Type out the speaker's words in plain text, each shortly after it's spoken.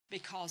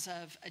because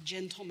of a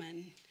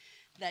gentleman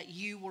that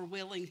you were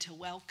willing to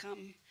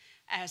welcome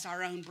as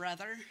our own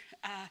brother.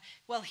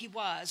 Well, he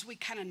was. We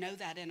kind of know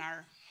that in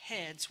our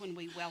heads when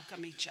we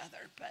welcome each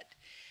other. But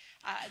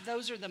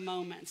those are the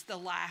moments, the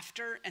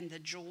laughter and the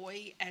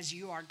joy as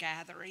you are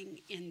gathering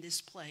in this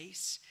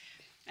place.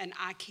 And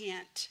I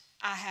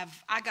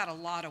got a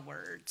lot of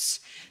words,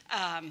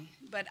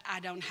 but I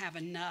don't have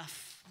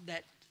enough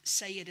that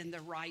say it in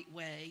the right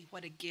way.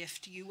 What a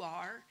gift you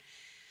are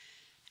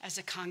as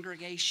a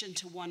congregation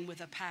to one with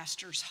a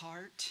pastor's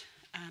heart,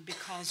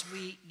 because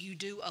you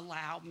do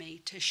allow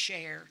me to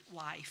share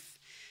life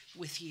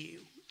with you.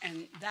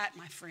 And that,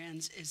 my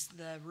friends, is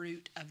the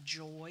root of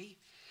joy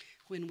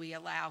when we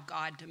allow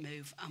God to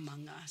move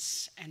among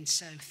us. And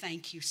so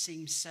thank you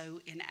seems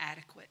so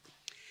inadequate.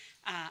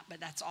 But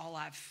that's all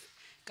I've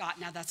got.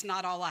 Now, that's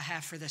not all I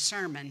have for the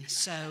sermon.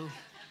 So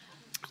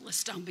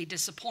let's don't be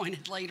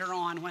disappointed later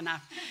on when I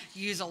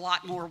use a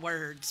lot more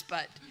words.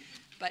 But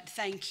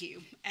thank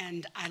you.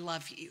 And I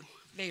love you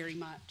very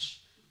much.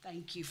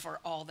 Thank you for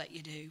all that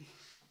you do.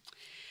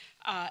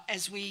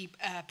 As we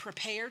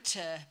prepare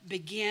to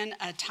begin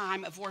a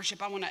time of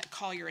worship, I want to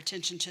call your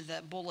attention to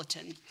the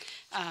bulletin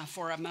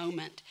for a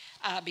moment,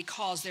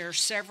 because there are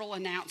several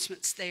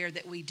announcements there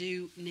that we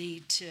do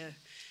need to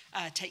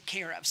take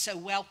care of. So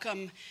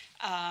welcome.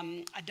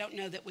 I don't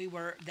know that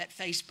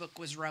Facebook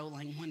was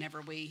rolling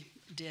whenever we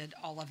did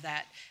all of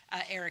that.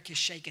 Eric is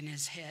shaking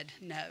his head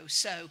no.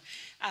 So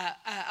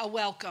a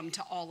welcome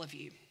to all of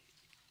you.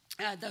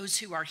 Those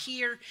who are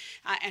here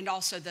and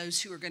also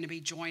those who are going to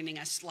be joining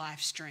us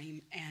live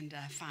stream and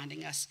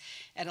finding us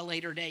at a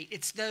later date.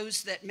 It's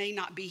those that may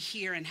not be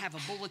here and have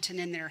a bulletin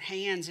in their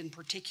hands in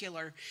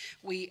particular.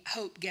 We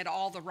hope get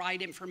all the right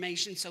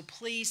information, so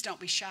please don't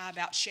be shy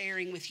about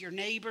sharing with your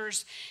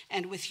neighbors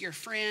and with your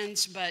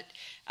friends. But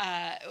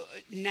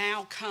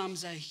now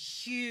comes a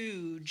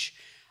huge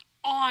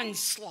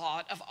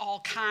onslaught of all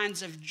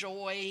kinds of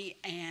joy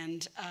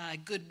and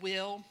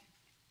goodwill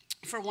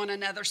for one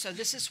another. So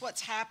this is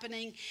what's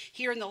happening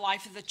here in the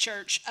life of the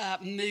church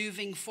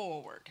moving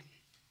forward.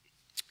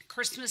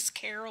 Christmas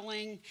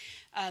caroling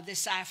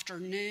this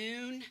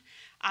afternoon,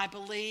 I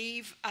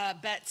believe.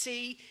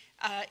 Betsy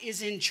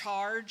is in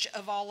charge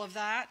of all of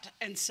that.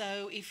 And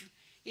so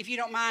if you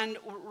don't mind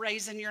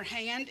raising your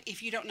hand,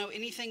 if you don't know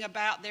anything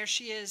about, there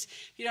she is,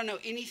 if you don't know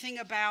anything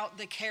about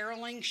the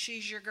caroling,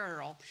 she's your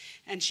girl.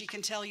 And she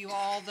can tell you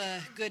all the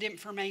good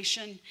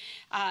information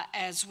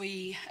as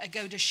we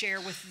go to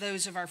share with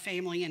those of our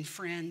family and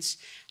friends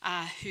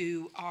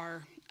who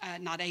are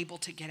not able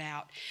to get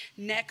out.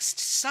 Next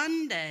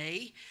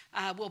Sunday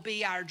will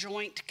be our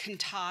joint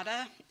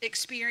cantata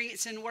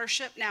experience in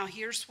worship. Now,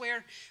 here's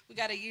where we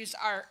got to use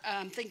our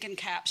thinking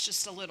caps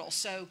just a little.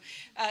 So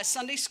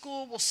Sunday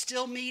school will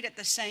still meet at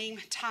the same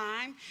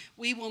time.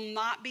 We will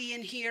not be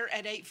in here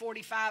at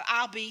 8:45.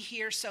 I'll be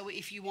here, so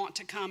if you want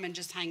to come and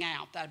just hang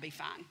out, that'll be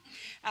fine.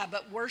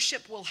 But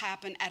worship will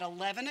happen at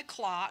 11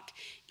 o'clock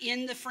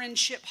in the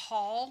Friendship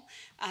Hall.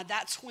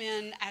 That's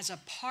when, as a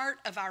part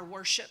of our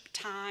worship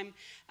time,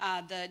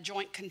 the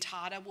joint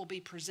cantata will be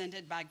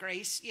presented by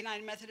Grace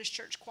United Methodist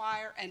Church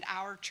Choir and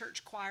our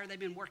church choir. They've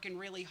been working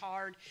really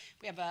hard.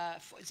 We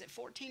have is it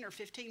 14 or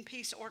 15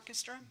 piece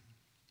orchestra?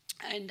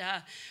 And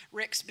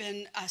Rick's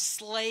been a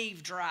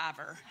slave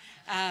driver,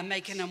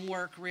 making them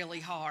work really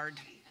hard.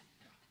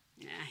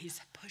 Yeah, he's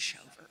a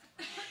pushover.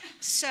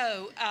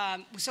 So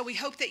we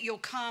hope that you'll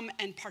come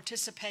and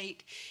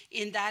participate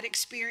in that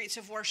experience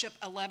of worship,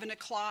 11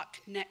 o'clock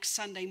next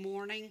Sunday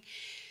morning.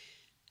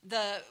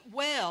 The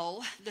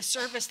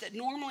service that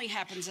normally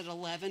happens at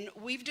 11,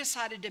 we've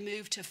decided to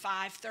move to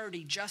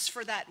 5:30 just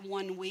for that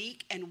 1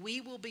 week, and we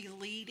will be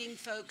leading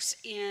folks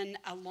in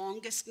a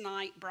Longest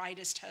Night,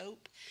 Brightest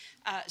Hope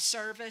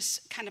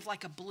service, kind of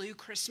like a blue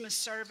Christmas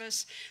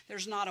service.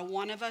 There's not a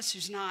one of us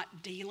who's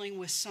not dealing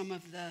with some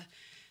of the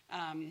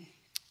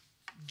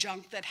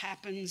junk that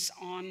happens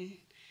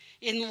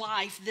in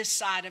life this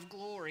side of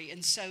glory.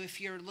 And so if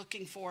you're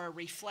looking for a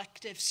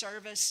reflective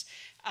service,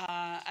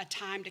 a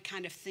time to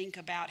kind of think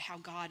about how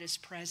God is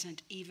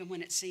present even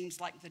when it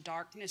seems like the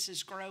darkness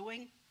is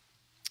growing,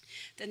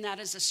 then that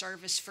is a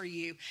service for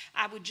you.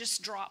 I would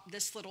just drop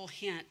this little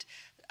hint.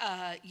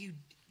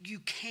 You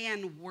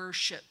can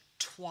worship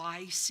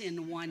twice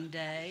in one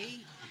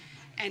day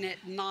and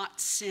it not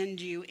send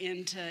you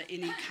into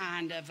any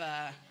kind of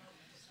a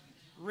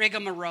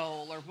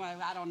rigmarole, or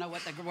I don't know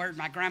what the word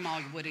my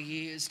grandma would have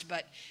used,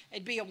 but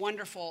it'd be a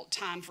wonderful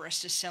time for us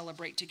to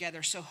celebrate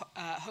together. So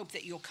hope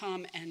that you'll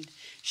come and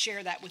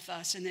share that with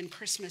us. And then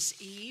Christmas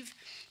Eve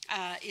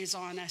is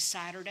on a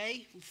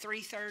Saturday,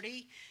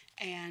 3:30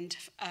 and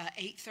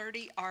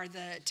 8:30 are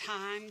the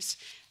times.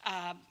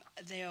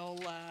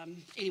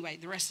 Anyway,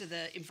 the rest of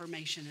the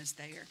information is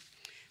there.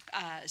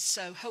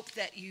 So hope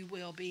that you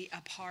will be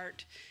a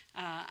part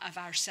of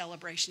our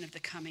celebration of the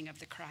coming of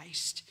the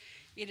Christ.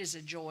 It is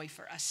a joy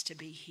for us to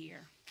be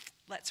here.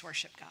 Let's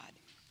worship God.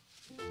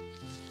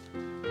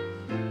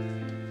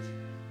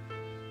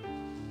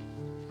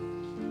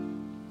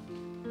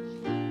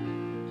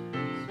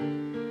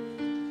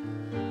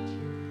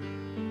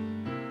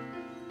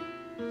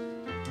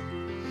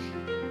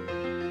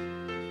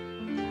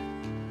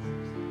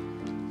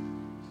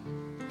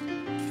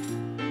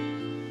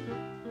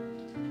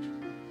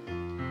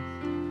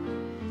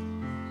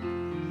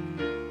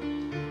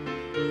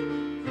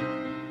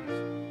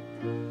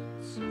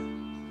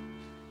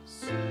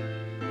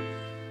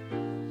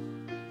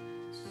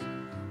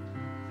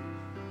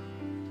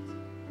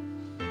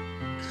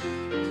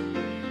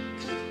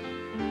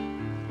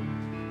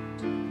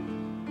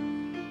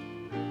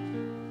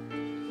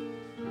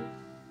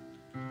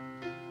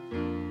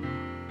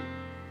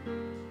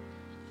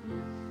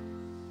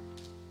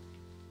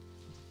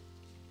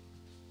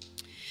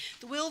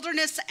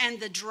 wilderness and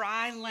the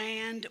dry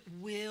land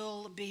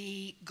will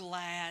be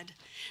glad.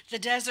 The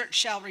desert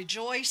shall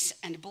rejoice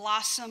and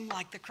blossom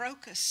like the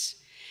crocus.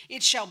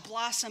 It shall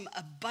blossom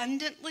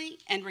abundantly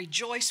and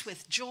rejoice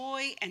with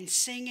joy and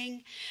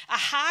singing. A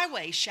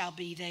highway shall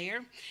be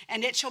there,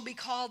 and it shall be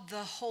called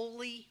the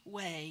Holy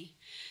Way.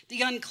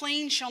 The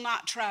unclean shall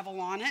not travel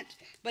on it,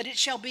 but it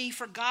shall be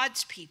for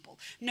God's people.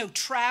 No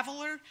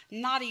traveler,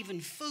 not even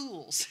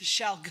fools,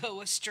 shall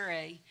go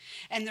astray.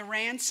 And the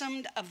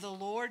ransomed of the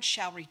Lord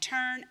shall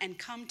return and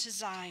come to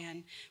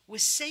Zion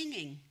with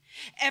singing.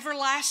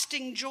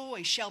 Everlasting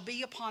joy shall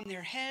be upon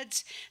their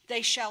heads.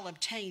 They shall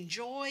obtain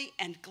joy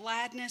and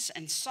gladness,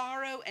 and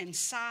sorrow and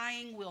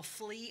sighing will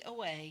flee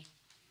away.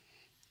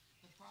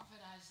 The prophet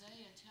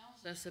Isaiah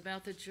tells us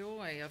about the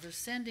joy of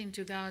ascending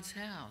to God's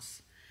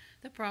house.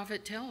 The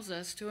prophet tells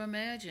us to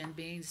imagine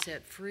being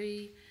set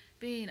free,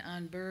 being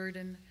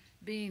unburdened,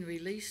 being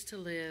released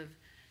to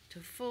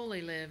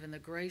fully live in the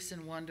grace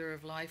and wonder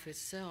of life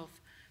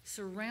itself,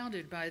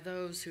 surrounded by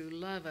those who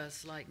love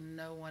us like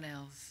no one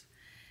else.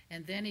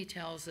 And then he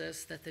tells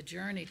us that the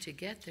journey to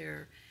get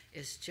there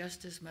is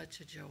just as much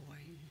a joy.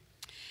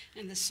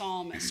 And the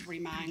psalmist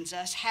reminds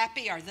us,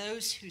 happy are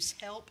those whose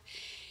help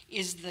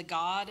is the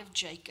God of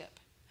Jacob,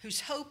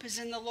 whose hope is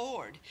in the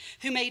Lord,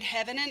 who made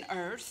heaven and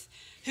earth,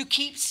 who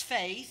keeps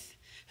faith,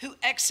 who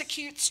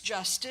executes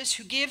justice,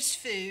 who gives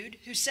food,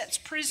 who sets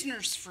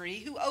prisoners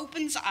free, who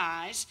opens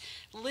eyes,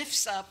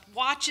 lifts up,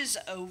 watches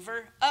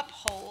over,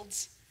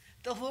 upholds.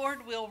 The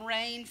Lord will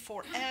reign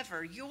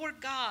forever, your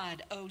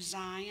God, O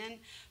Zion,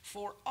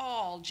 for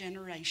all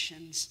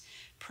generations.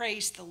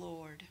 Praise the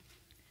Lord.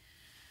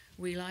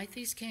 We light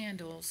these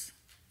candles,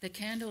 the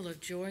candle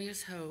of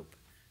joyous hope,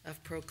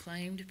 of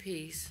proclaimed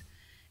peace,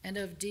 and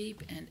of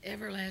deep and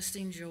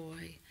everlasting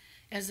joy,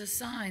 as a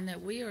sign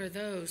that we are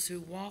those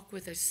who walk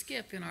with a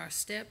skip in our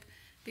step,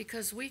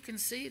 because we can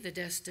see the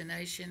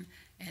destination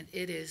and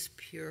it is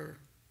pure.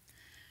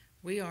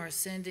 We are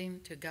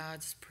ascending to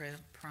God's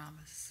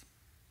promise.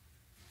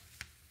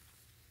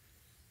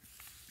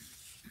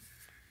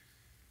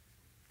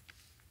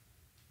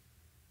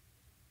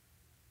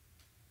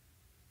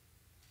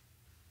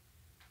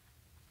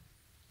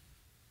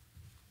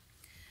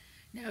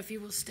 Now, if you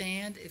will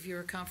stand, if you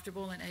are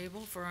comfortable and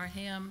able, for our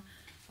hymn,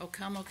 O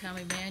Come,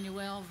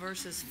 Emmanuel,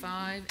 verses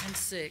 5 and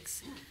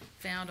 6,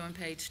 found on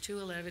page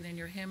 211 in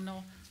your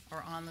hymnal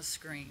or on the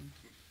screen.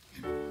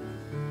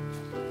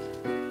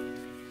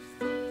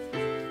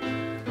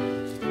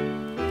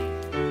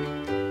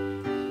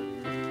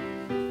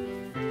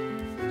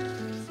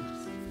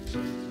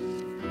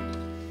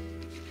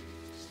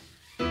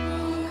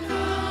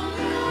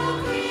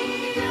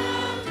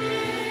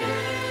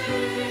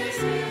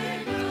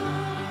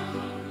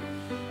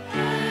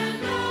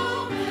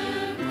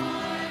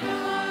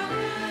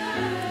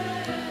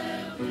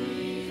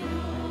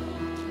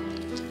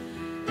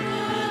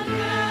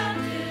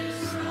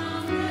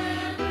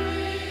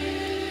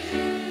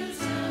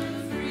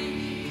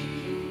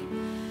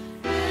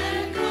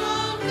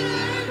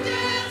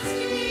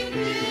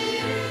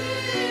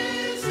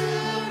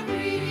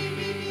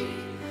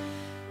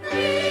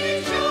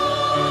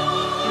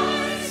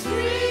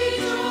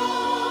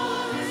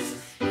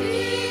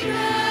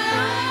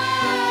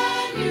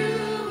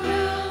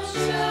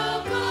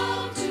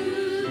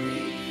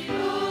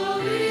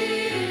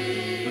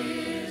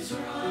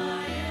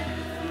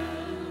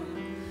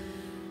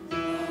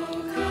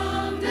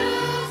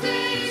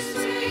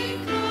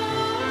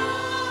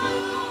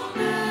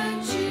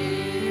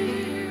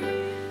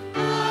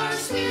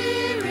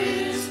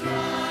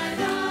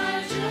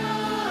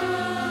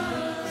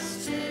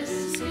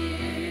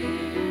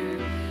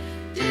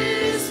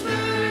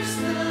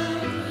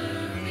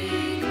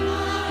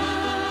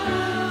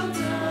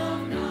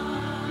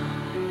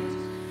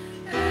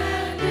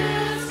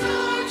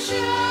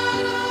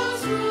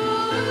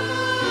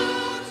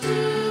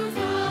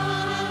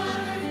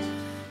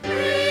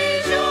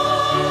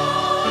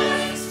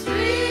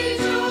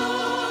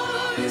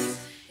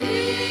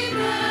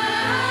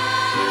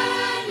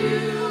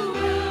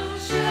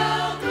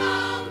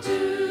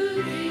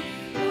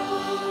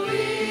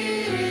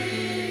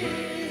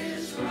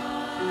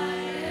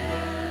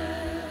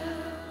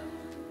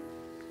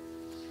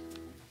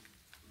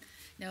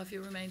 Now, if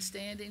you remain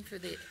standing for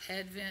the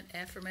Advent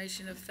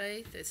affirmation of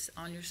faith, it's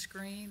on your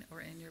screen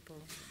or in your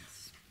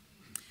bulletins.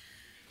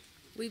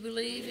 We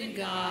believe in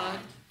God,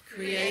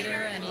 creator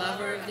and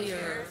lover of the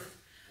earth,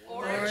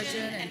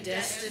 origin and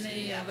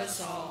destiny of us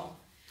all.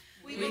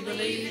 We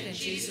believe in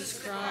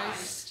Jesus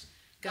Christ,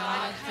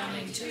 God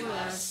coming to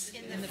us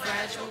in the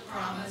fragile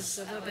promise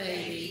of a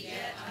baby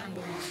yet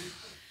unborn,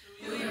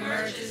 who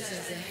emerges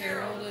as a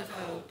herald of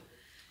hope,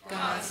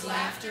 God's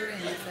laughter in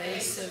the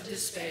face of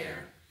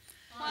despair.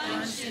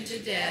 Plunged into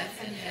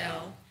death and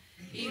hell,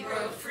 he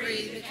broke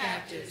free the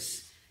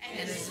captives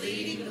and is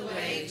leading the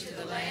way to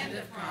the land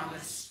of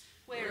promise,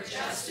 where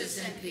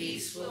justice and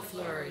peace will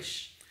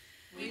flourish.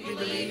 We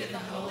believe in the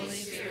Holy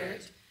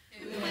Spirit,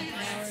 who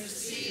empowers the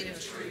seed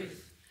of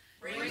truth,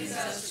 brings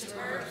us to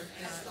birth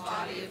as the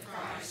body of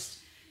Christ,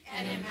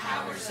 and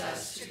empowers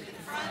us to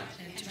confront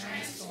and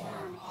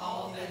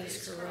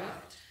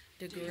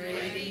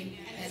degrading,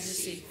 and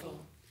deceitful.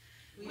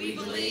 We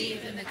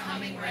believe in the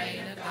coming reign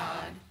of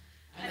God,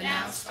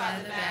 announced by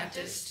the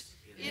Baptist.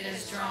 It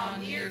has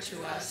drawn near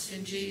to us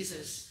in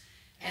Jesus,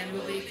 and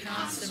will be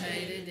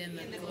consummated in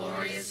the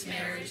glorious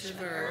marriage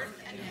of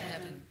earth and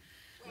heaven,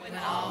 when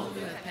all who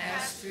have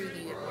passed through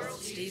the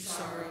world's deep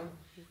sorrow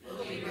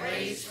will be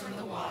raised from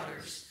the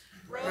waters,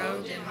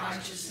 robed in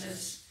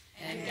righteousness,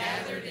 and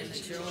gathered in the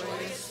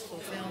joyous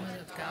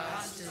fulfillment of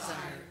God's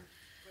desire.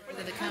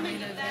 For the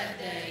coming of that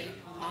day,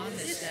 on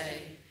this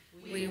day,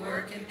 we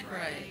work and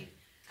pray.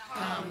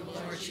 Come,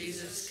 Lord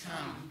Jesus,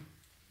 come.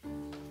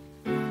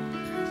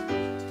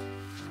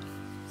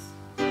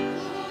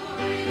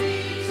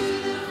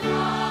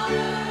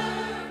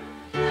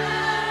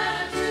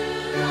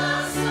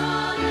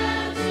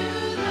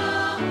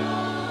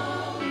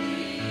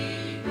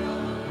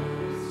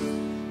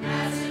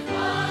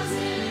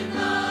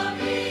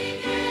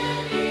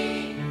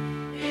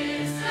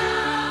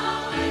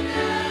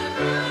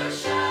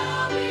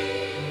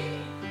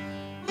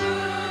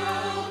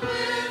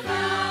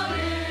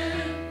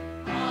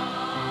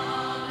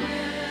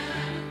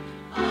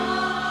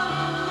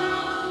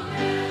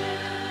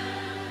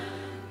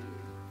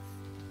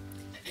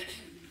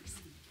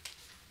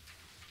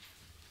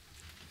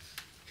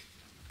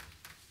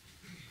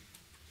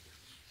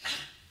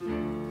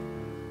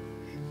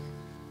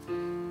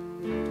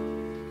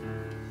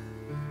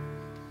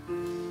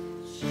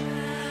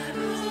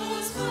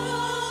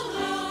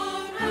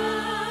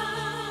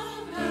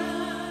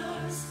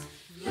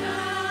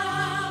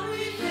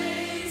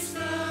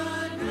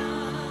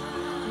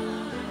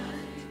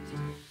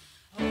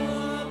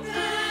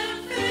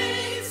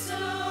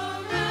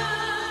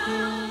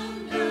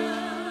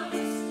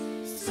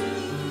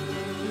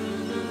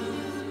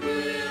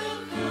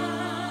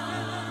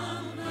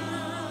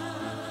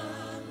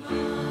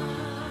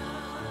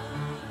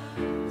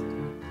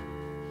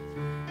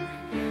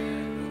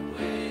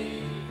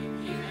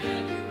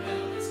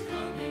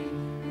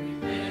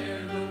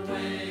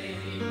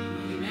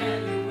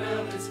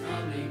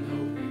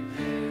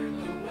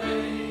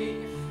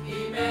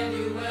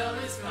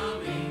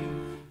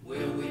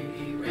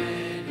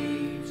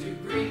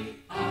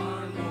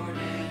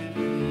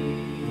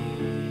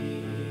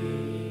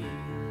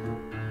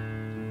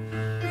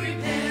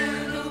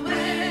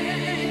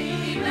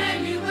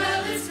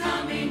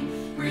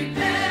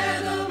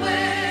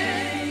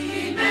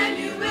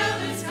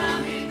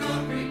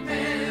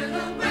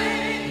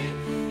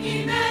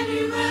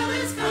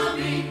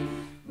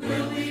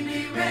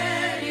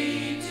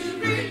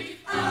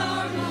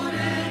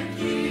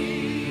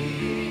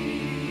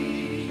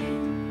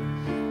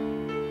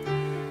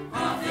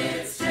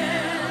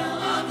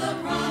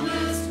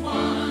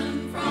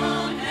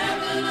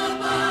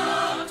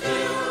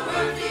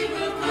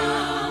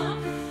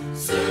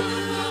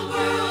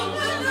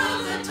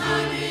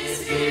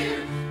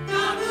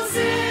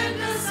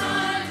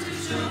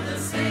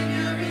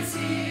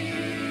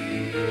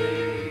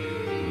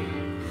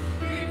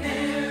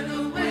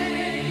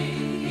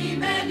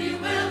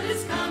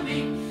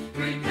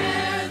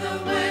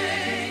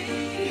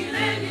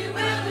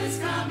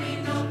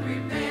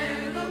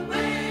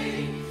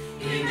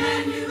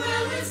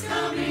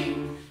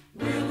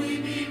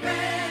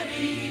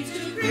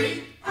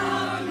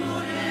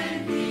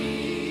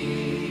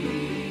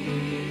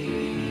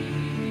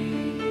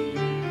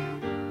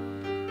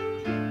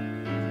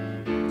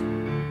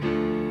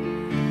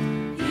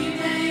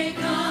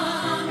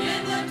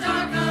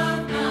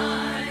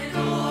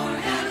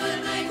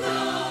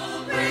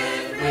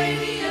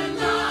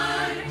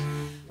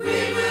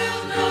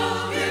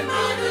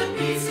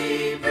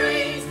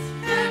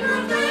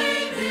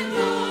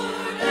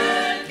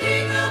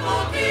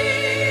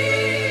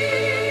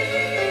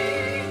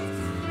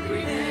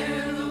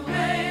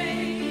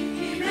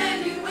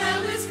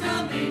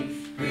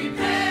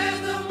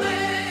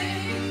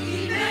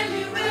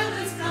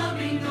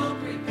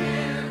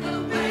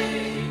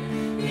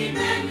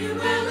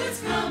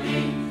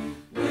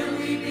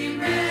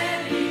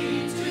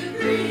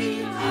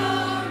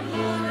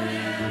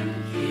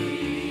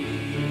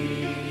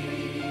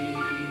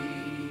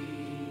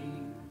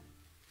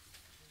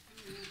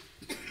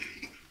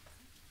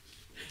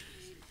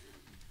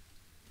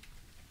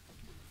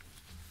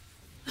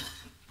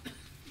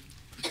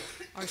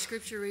 Our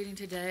scripture reading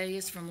today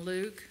is from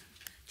Luke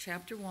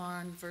chapter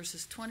 1,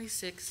 verses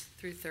 26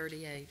 through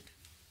 38.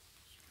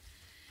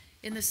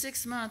 In the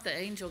 6th month, the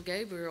angel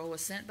Gabriel was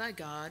sent by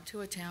God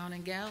to a town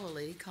in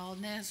Galilee called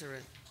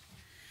Nazareth,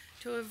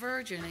 to a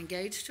virgin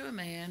engaged to a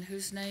man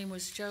whose name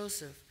was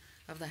Joseph,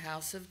 of the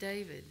house of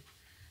David.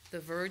 The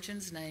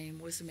virgin's name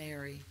was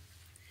Mary.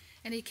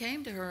 And he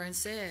came to her and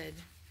said,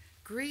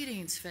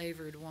 "Greetings,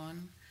 favored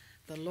one,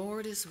 the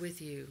Lord is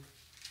with you."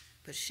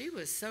 But she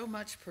was so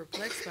much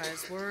perplexed by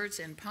his words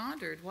and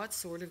pondered what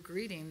sort of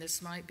greeting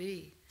this might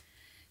be.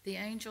 The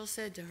angel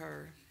said to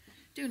her,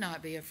 "Do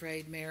not be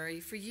afraid, Mary,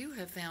 for you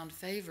have found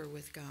favor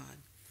with God.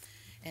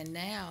 And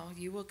now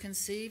you will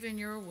conceive in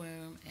your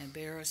womb and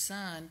bear a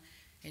son,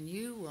 and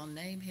you will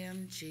name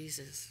him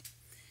Jesus.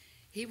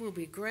 He will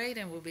be great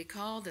and will be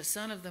called the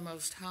Son of the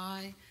Most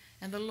High,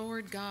 and the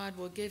Lord God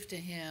will give to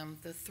him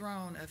the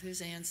throne of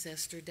his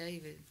ancestor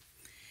David.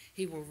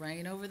 He will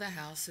reign over the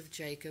house of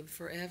Jacob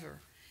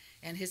forever,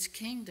 and his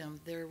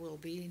kingdom there will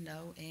be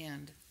no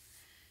end."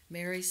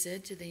 Mary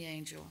said to the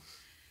angel,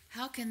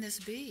 "How can this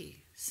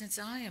be, since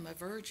I am a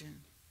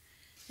virgin?"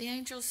 The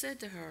angel said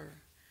to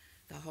her,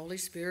 "The Holy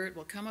Spirit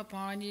will come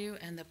upon you,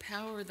 and the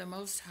power of the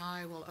Most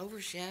High will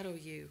overshadow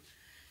you.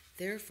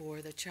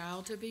 Therefore, the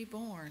child to be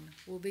born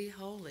will be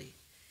holy.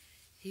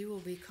 He will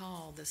be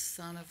called the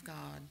Son of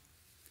God.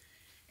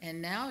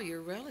 And now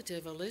your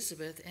relative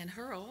Elizabeth, in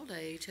her old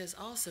age, has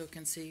also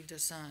conceived a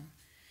son,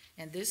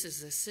 and this is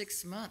the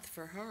 6th month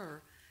for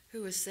her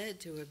who is said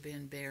to have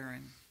been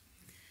barren.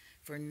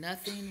 For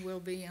nothing will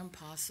be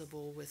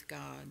impossible with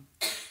God."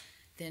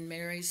 Then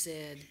Mary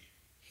said,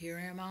 "Here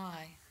am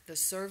I, the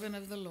servant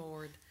of the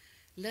Lord.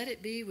 Let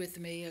it be with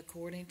me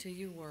according to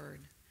your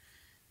word."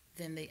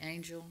 Then the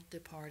angel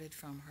departed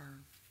from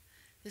her.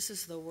 This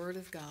is the word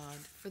of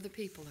God for the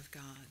people of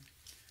God.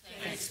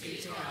 Thanks be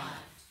to God.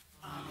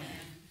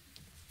 Amen.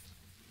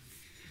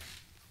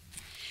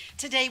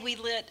 Today we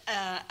lit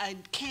a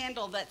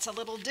candle that's a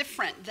little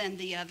different than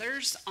the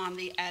others on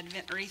the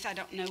Advent wreath. I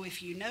don't know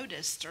if you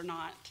noticed or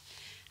not,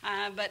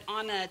 but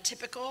on a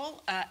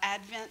typical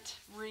Advent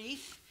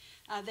wreath,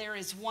 there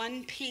is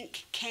one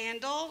pink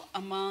candle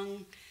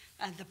among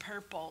the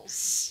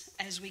purples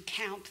as we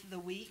count the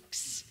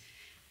weeks,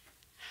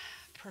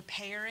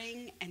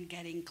 preparing and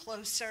getting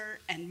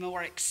closer and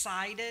more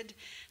excited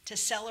to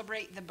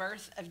celebrate the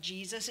birth of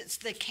Jesus. It's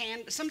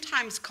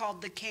sometimes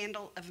called the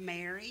candle of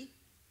Mary,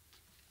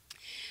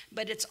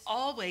 but it's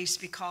always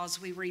because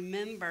we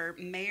remember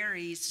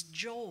Mary's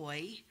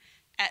joy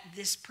at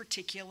this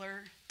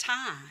particular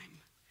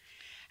time.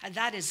 And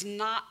that is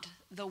not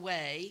the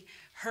way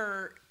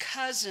her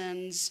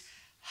cousin's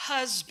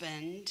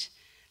husband,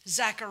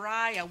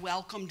 Zechariah,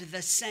 welcomed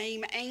the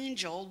same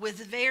angel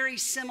with very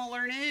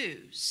similar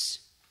news.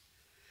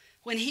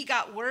 When he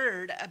got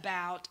word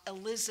about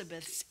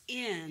Elizabeth's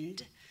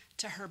end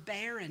to her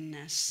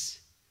barrenness.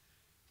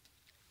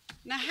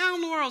 Now, how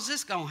in the world is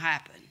this going to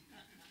happen?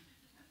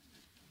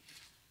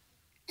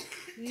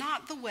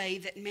 Not the way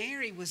that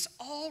Mary was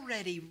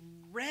already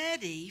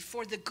ready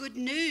for the good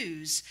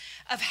news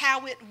of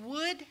how it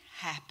would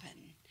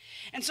happen.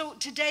 And so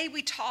today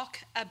we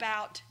talk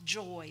about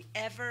joy,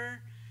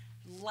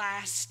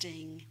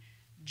 everlasting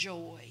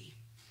joy.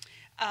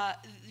 I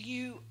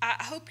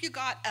hope you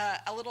got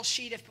a little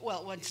sheet of,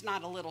 well, it's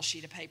not a little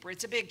sheet of paper.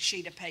 It's a big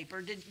sheet of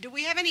paper. Do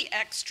we have any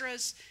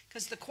extras?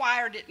 Because the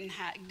choir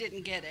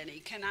didn't get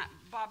any.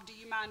 Bob, do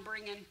you mind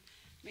bringing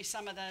me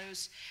some of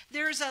those?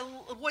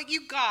 What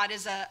you got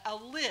is a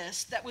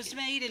list that was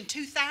made in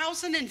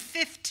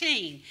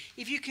 2015.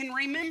 If you can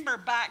remember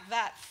back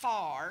that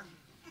far,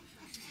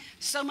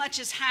 so much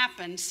has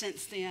happened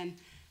since then.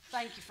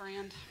 Thank you,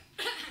 friend.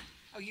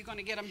 Oh, you going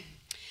to get them?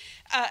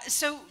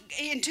 So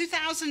in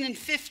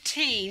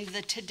 2015,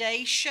 the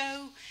Today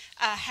Show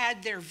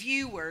had their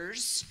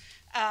viewers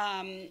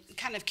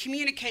kind of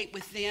communicate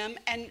with them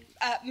and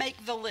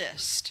make the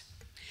list.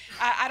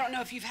 I don't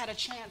know if you've had a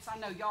chance. I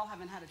know y'all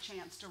haven't had a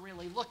chance to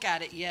really look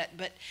at it yet,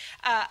 but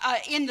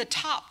in the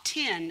top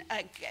 10,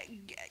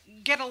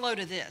 get a load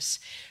of this.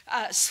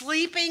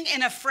 Sleeping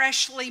in a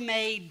freshly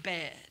made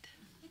bed.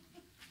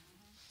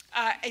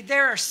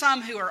 There are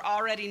some who are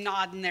already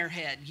nodding their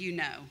head, you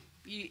know.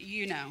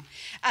 You know,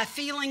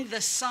 feeling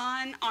the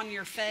sun on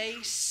your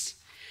face,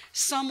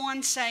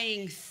 someone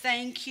saying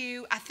thank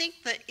you. I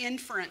think the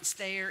inference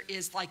there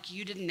is like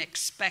you didn't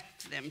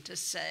expect them to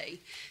say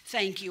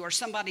thank you, or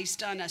somebody's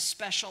done a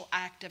special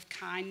act of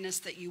kindness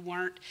that you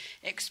weren't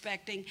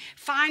expecting.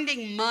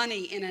 Finding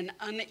money in an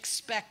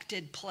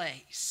unexpected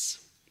place,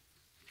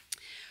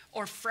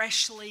 or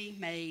freshly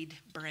made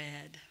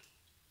bread.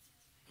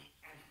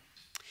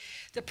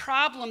 The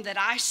problem that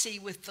I see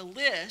with the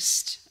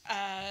list,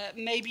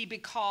 maybe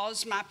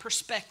because my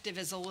perspective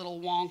is a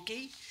little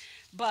wonky,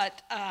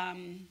 but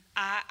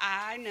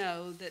I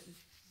know that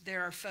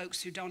there are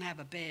folks who don't have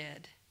a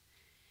bed,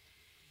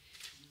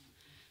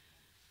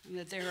 and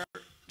that there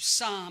are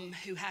some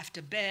who have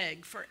to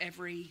beg for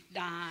every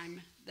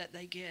dime that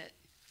they get,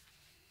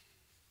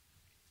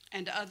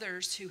 and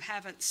others who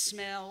haven't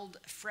smelled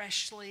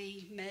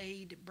freshly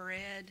made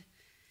bread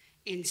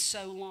in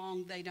so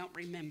long they don't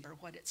remember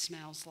what it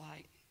smells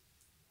like.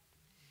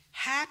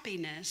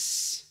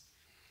 Happiness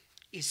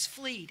is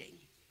fleeting.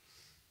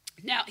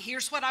 Now,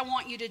 here's what I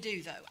want you to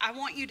do, though. I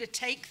want you to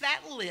take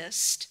that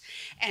list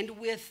and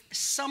with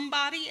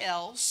somebody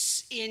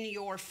else in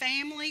your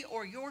family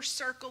or your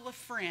circle of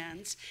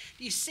friends,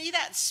 do you see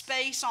that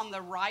space on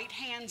the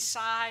right-hand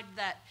side,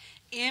 that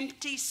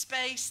empty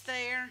space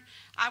there?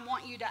 I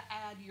want you to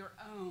add your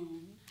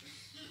own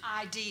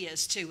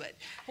ideas to it.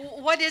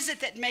 What is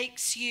it that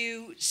makes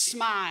you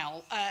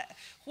smile?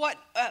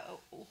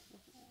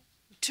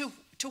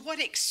 To what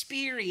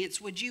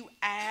experience would you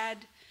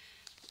add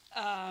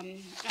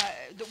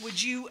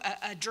would you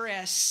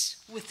address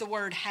with the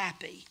word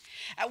happy?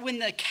 When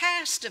the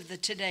cast of the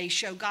Today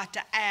Show got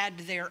to add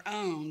their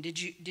own, did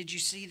you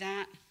see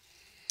that?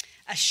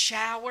 A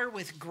shower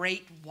with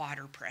great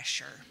water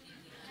pressure.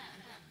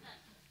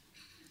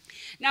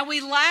 Now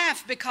we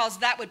laugh because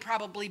that would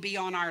probably be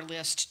on our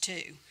list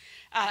too.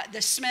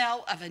 The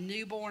smell of a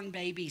newborn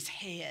baby's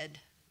head.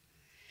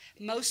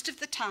 Most of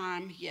the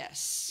time,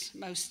 yes,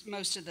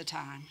 most of the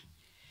time.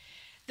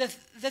 The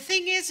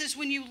thing is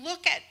when you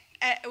look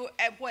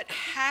at what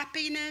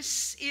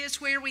happiness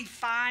is, where we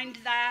find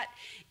that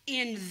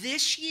in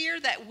this year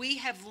that we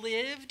have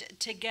lived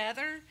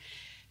together,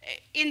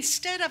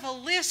 instead of a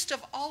list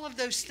of all of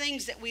those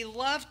things that we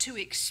love to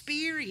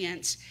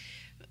experience,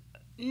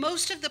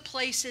 most of the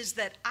places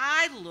that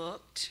I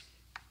looked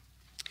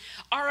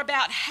are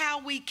about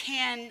how we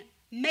can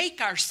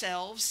make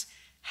ourselves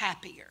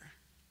happier.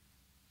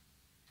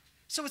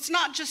 So it's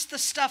not just the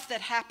stuff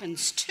that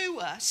happens to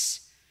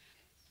us.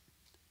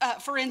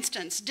 For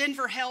instance,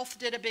 Denver Health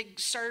did a big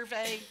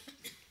survey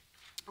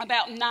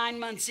about 9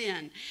 months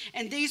in,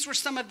 and these were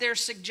some of their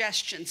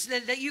suggestions,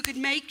 that you could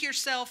make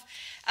yourself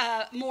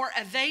more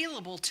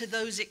available to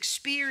those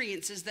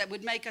experiences that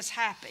would make us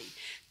happy.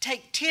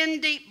 Take 10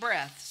 deep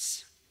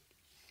breaths.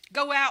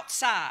 Go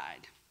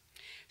outside.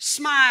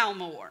 Smile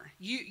more.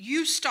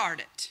 You start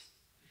it.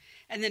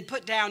 And then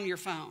put down your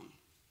phone.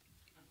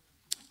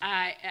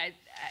 I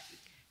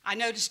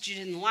noticed you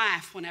didn't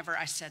laugh whenever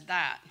I said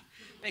that,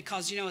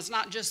 because, it's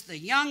not just the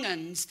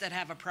young'uns that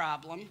have a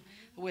problem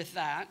with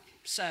that.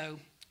 So,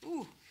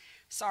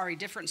 sorry,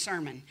 different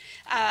sermon.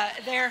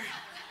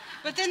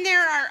 But then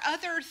there are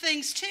other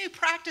things too,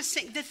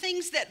 practicing the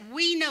things that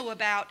we know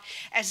about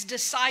as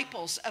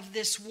disciples of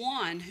this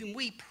one whom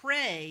we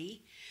pray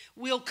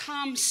will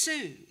come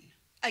soon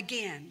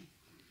again.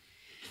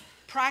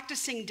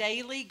 Practicing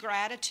daily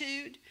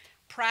gratitude,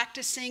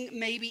 practicing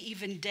maybe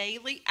even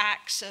daily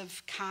acts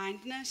of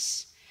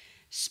kindness,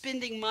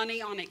 spending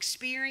money on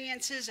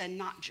experiences and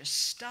not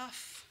just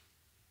stuff,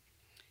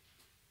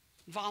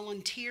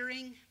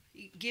 volunteering,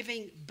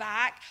 giving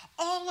back.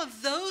 All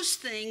of those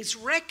things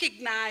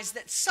recognize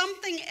that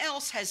something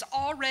else has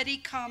already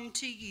come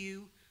to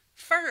you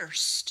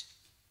first.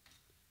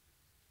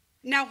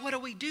 Now, what do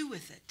we do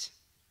with it?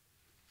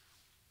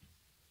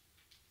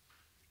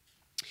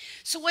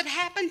 So what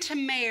happened to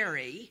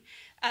Mary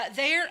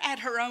there at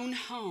her own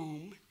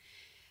home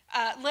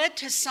led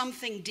to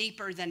something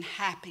deeper than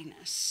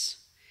happiness.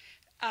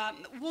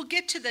 We'll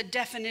get to the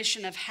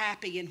definition of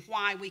happy and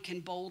why we can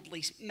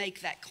boldly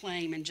make that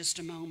claim in just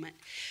a moment.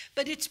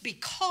 But it's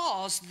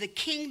because the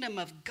kingdom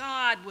of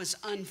God was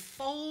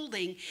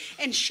unfolding,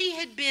 and she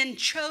had been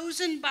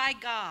chosen by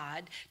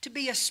God to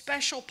be a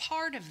special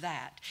part of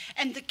that.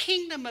 And the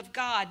kingdom of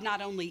God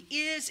not only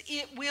is,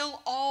 it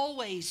will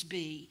always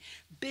be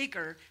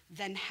bigger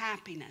than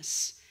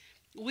happiness.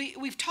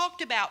 We've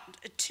talked about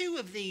two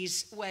of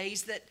these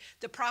ways that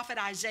the prophet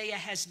Isaiah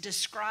has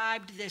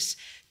described this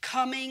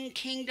coming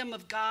kingdom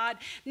of God,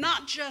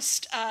 not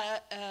just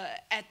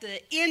at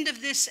the end of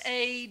this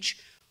age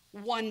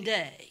one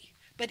day,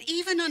 but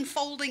even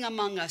unfolding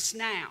among us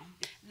now.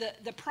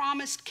 The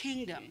promised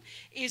kingdom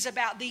is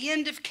about the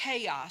end of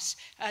chaos,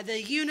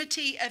 the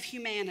unity of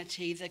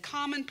humanity, the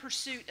common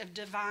pursuit of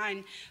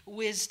divine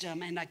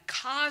wisdom, and a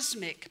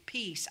cosmic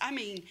peace. I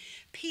mean,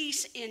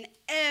 peace in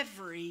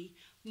every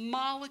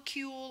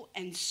molecule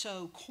and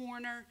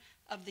corner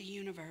of the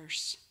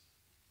universe.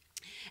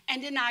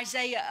 And in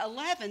Isaiah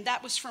 11,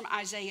 that was from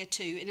Isaiah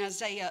 2. In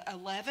Isaiah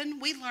 11,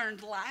 we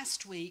learned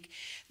last week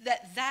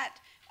that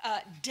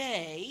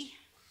day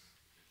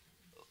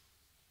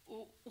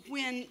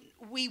when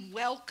we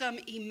welcome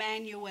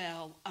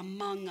Emmanuel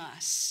among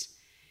us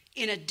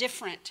in a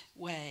different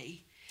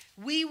way,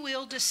 we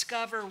will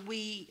discover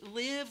we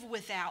live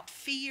without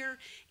fear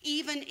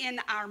even in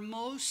our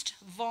most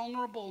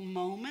vulnerable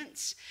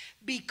moments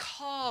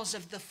because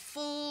of the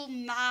full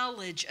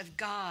knowledge of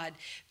God,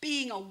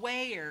 being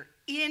aware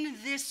in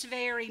this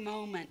very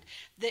moment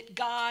that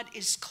God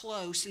is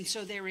close, and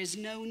so there is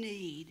no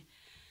need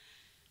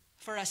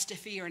for us to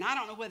fear. And I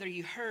don't know whether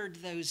you heard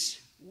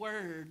those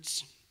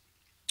words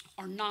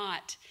or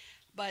not,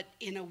 but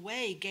in a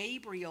way,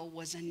 Gabriel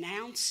was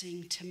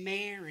announcing to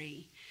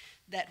Mary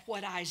that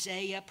what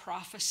Isaiah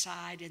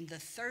prophesied in the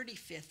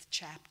 35th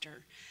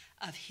chapter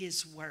of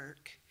his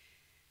work,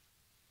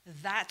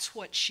 that's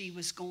what she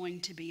was going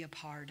to be a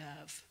part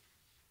of.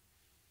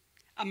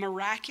 A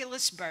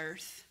miraculous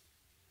birth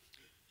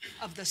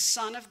of the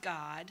Son of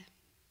God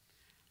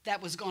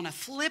that was going to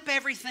flip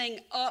everything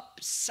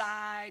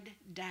upside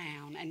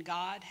down, and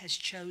God has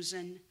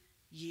chosen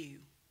you.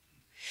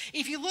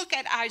 If you look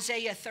at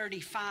Isaiah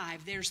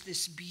 35, there's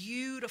this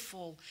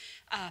beautiful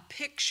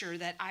picture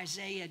that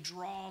Isaiah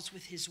draws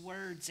with his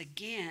words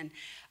again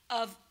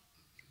of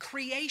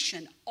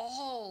creation,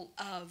 all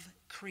of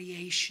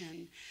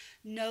creation,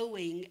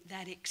 knowing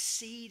that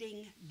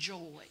exceeding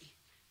joy.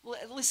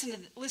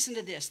 Listen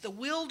to this. The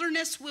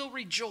wilderness will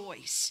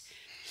rejoice.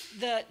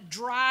 The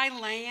dry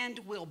land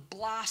will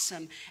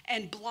blossom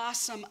and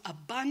blossom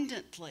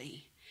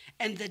abundantly.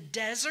 and the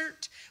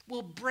desert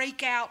will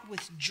break out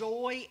with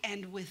joy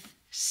and with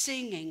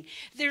singing.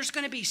 There's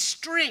going to be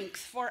strength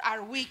for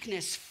our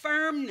weakness,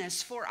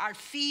 firmness for our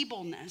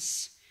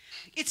feebleness.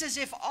 It's as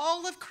if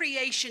all of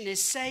creation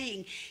is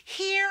saying,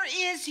 here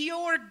is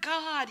your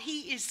God.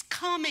 He is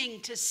coming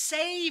to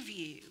save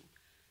you.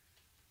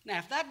 Now,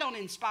 if that don't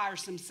inspire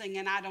some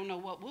singing, I don't know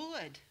what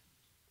would.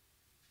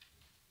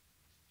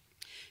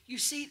 You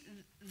see,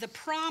 the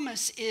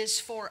promise is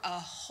for a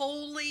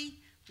holy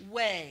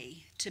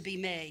way to be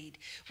made.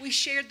 We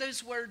shared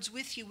those words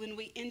with you when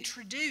we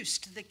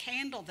introduced the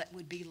candle that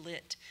would be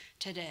lit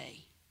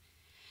today.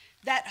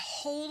 That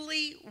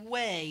holy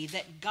way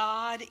that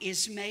God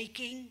is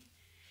making,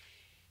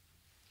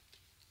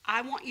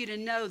 I want you to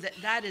know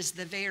that that is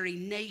the very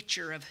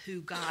nature of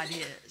who God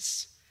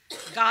is.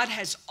 God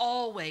has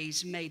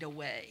always made a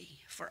way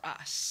for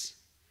us.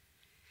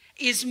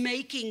 Is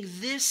making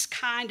this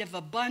kind of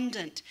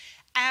abundant,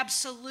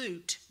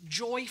 absolute,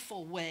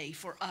 joyful way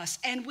for us,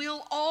 and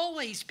will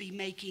always be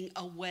making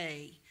a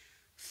way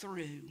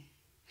through.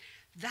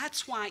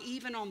 That's why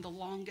even on the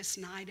longest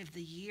night of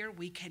the year,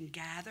 we can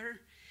gather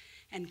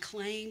and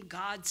claim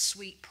God's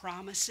sweet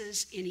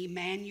promises in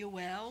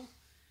Emmanuel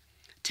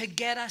to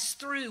get us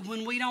through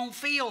when we don't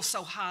feel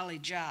so holly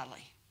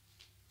jolly.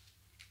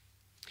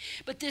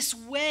 But this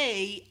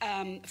way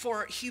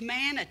for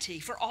humanity,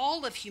 for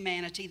all of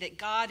humanity that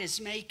God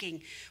is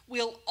making,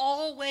 will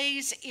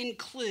always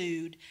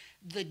include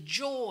the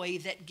joy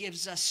that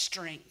gives us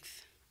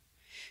strength.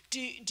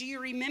 Do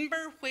you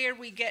remember where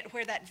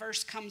that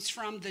verse comes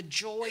from? The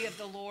joy of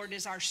the Lord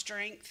is our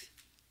strength.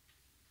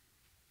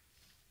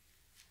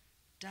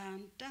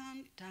 Dun,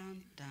 dun,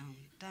 dun, dun,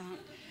 dun.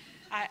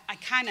 I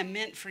kind of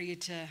meant for you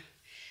to,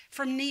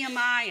 from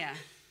Nehemiah.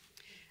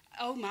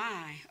 Oh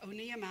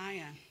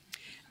Nehemiah.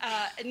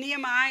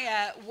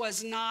 Nehemiah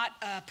was not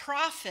a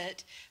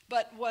prophet,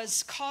 but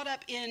was caught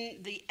up in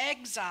the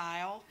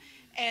exile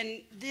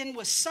and then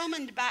was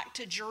summoned back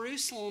to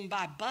Jerusalem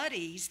by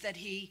buddies that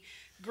he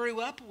grew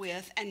up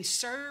with and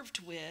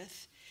served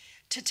with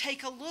to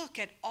take a look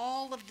at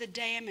all of the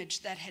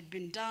damage that had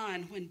been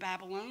done when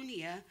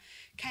Babylonia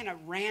kind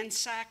of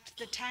ransacked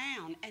the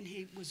town, and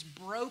he was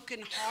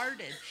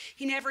brokenhearted.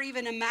 He never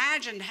even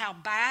imagined how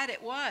bad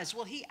it was.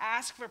 Well, he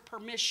asked for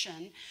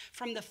permission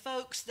from the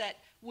folks that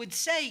would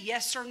say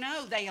yes or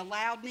no. They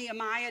allowed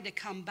Nehemiah to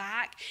come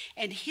back,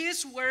 and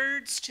his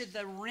words to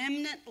the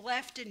remnant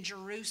left in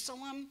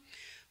Jerusalem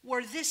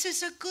were, "This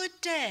is a good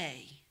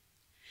day.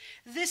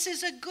 This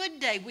is a good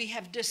day. We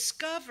have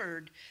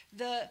discovered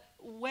the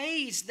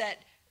ways that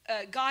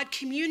God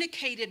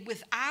communicated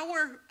with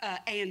our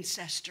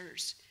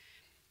ancestors,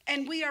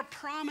 and we are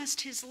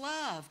promised his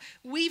love.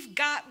 We've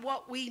got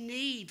what we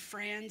need,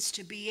 friends,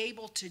 to be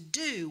able to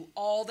do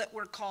all that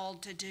we're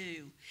called to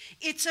do.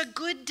 It's a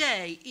good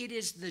day. It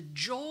is the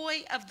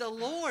joy of the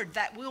Lord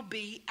that will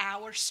be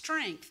our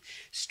strength.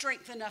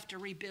 Strength enough to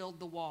rebuild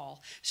the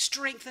wall.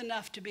 Strength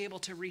enough to be able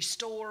to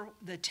restore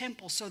the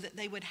temple so that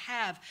they would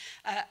have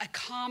a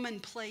common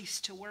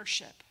place to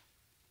worship.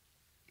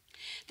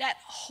 That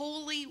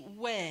holy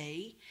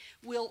way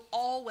will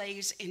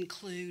always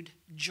include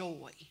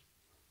joy.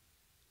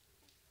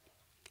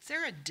 Is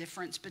there a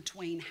difference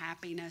between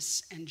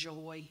happiness and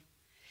joy?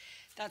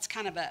 That's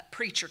kind of a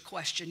preacher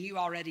question. You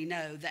already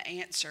know the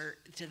answer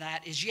to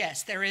that is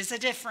yes, there is a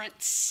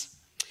difference.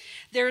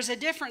 There is a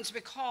difference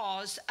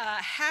because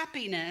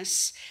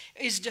happiness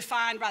is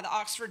defined by the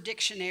Oxford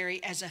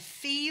Dictionary as a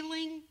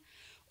feeling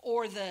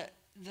or the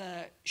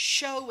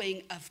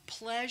showing of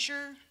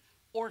pleasure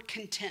or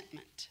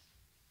contentment.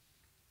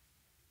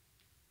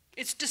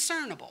 It's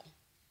discernible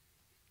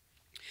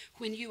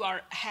when you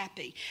are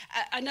happy.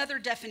 Another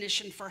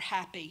definition for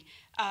happy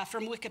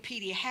from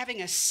Wikipedia,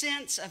 having a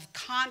sense of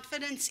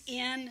confidence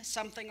in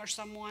something or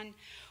someone,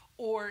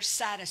 or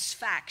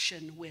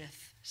satisfaction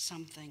with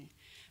something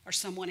or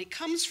someone. It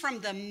comes from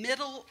the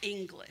Middle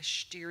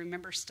English. Do you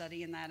remember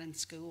studying that in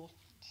school?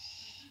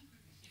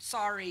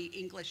 Sorry,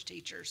 English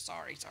teachers,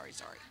 sorry.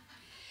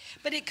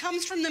 But it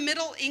comes from the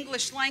Middle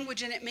English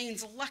language, and it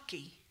means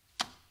lucky.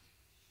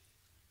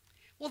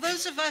 Well,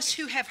 those of us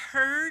who have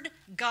heard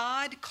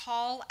God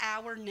call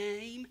our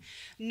name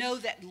know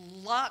that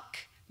luck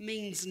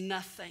means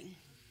nothing.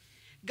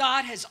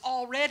 God has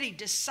already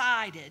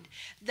decided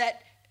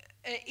that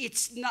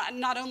it's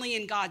not only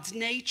in God's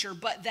nature,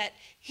 but that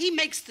he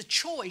makes the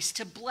choice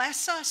to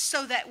bless us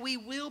so that we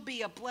will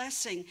be a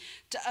blessing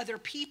to other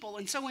people.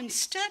 And so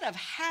instead of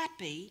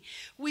happy,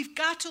 we've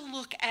got to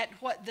look at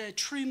what the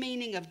true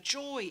meaning of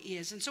joy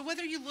is. And so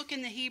whether you look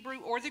in the Hebrew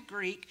or the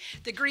Greek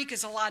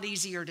is a lot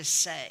easier to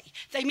say.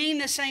 They mean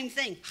the same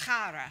thing.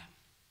 Chara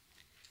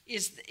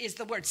is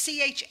the word.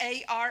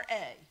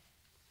 C-H-A-R-A.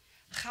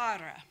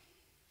 Chara.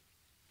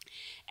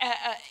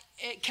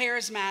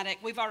 Charismatic,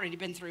 we've already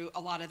been through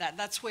a lot of that.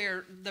 That's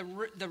where the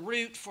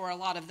root for a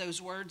lot of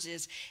those words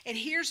is. And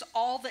here's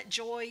all that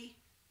joy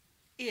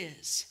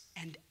is,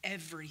 and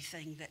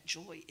everything that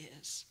joy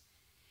is.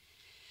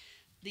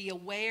 The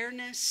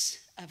awareness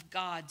of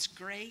God's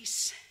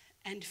grace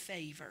and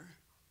favor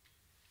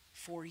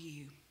for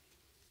you.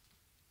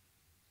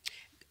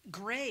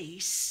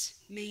 Grace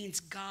means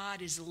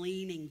God is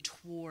leaning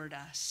toward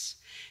us.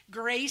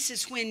 Grace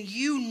is when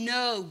you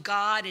know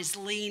God is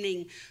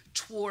leaning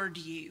toward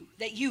you,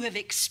 that you have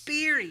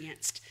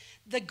experienced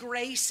the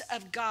grace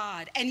of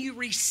God and you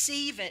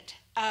receive it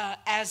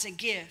as a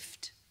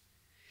gift.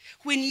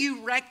 When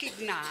you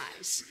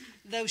recognize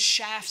those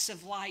shafts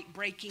of light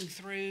breaking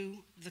through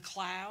the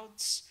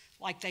clouds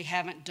like they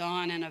haven't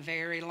done in a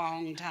very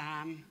long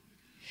time.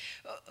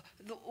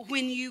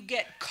 When you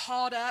get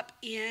caught up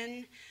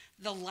in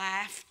the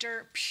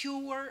laughter,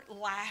 pure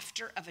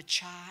laughter of a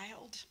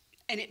child,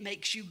 and it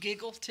makes you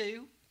giggle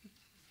too.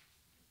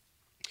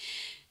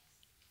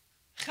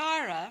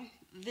 Chara,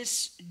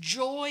 this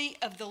joy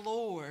of the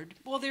Lord,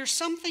 well, there's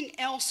something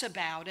else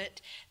about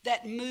it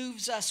that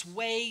moves us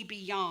way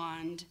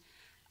beyond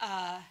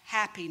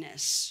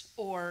happiness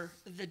or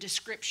the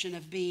description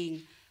of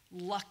being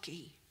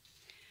lucky.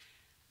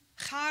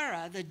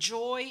 Chara, the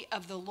joy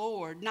of the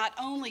Lord, not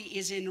only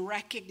is in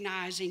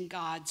recognizing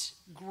God's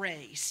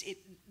grace,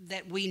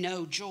 that we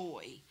know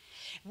joy,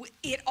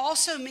 it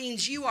also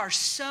means you are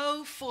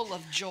so full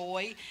of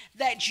joy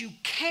that you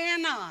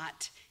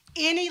cannot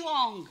any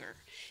longer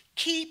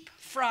keep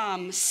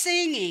from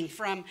singing,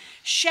 from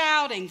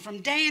shouting,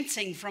 from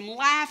dancing, from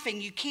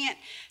laughing. You can't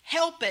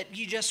help it.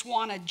 You just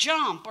want to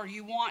jump, or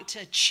you want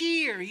to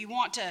cheer, you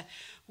want to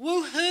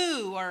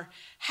woo-hoo or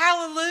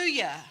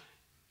hallelujah.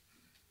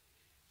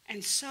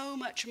 And so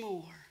much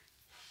more.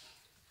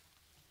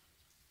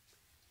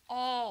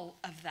 All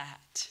of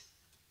that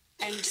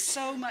and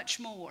so much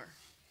more.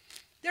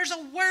 There's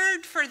a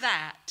word for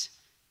that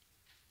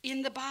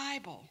in the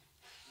Bible.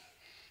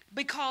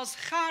 Because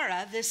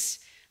chara, this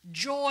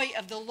joy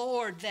of the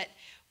Lord that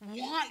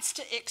wants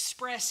to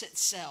express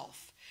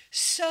itself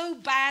so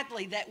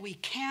badly that we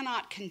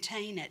cannot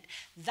contain it,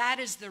 that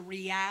is the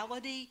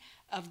reality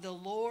of the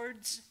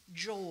Lord's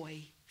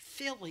joy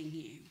filling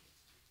you.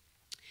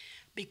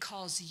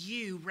 Because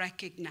you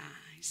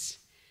recognize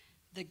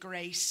the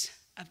grace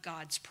of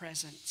God's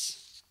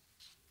presence.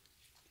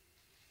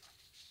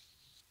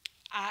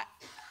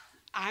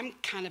 I'm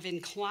kind of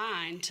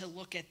inclined to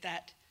look at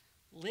that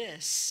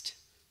list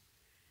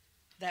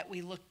that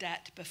we looked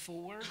at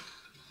before,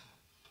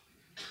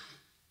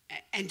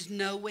 and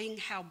knowing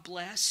how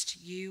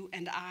blessed you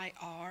and I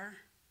are,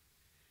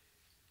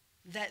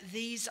 that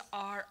these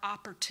are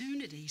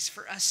opportunities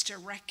for us to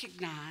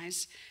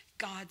recognize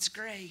God's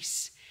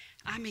grace.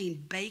 I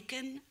mean,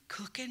 bacon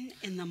cooking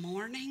in the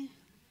morning.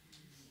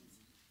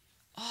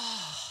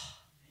 Oh,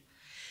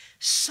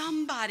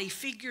 somebody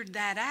figured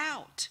that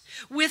out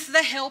with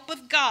the help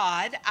of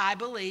God, I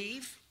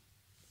believe.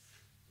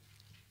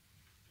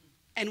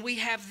 And we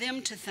have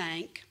them to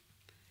thank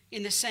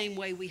in the same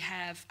way we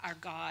have our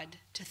God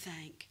to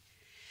thank.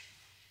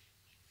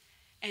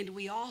 And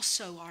we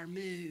also are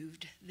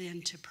moved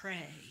then to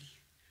pray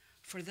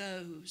for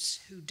those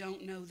who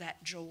don't know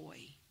that joy,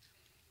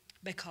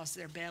 because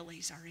their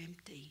bellies are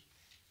empty.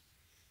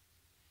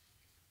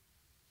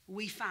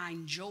 We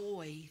find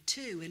joy,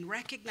 too, in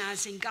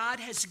recognizing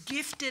God has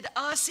gifted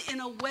us in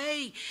a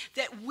way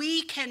that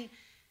we can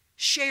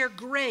share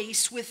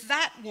grace with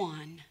that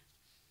one.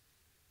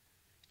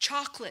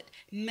 Chocolate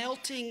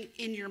melting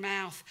in your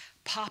mouth,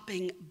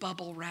 popping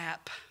bubble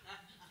wrap.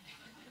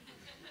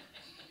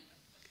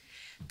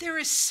 There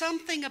is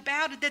something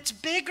about it that's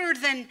bigger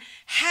than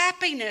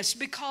happiness,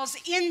 because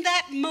in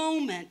that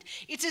moment,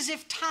 it's as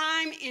if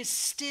time is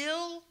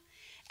still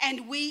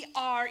and we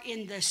are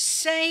in the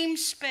same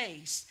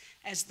space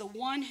as the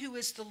one who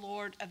is the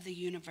Lord of the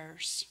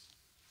universe.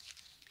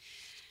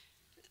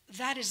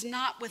 That is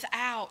not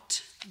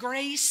without.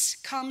 Grace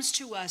comes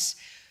to us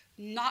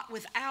not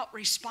without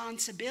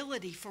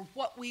responsibility for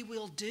what we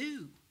will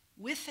do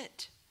with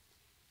it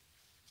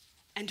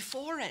and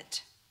for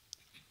it.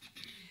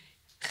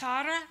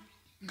 Chara,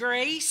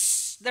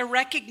 grace, the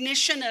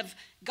recognition of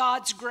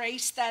God's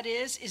grace, that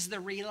is the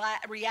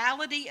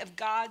reality of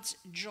God's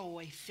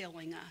joy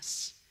filling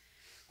us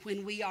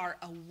when we are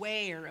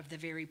aware of the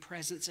very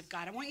presence of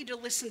God. I want you to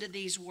listen to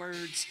these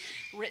words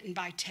written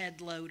by Ted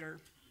Loder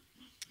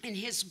in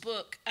his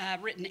book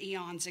written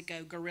eons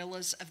ago,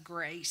 Gorillas of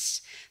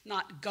Grace.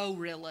 Not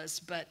gorillas,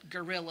 but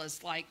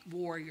gorillas like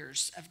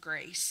warriors of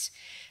grace.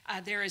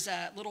 There is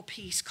a little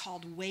piece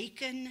called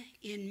Waken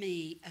in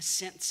Me a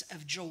Sense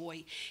of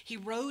Joy. He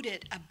wrote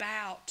it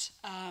about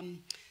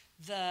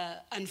the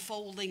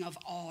unfolding of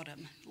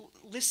autumn.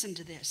 Listen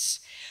to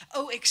this.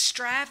 Oh,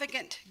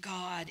 extravagant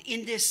God,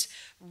 in this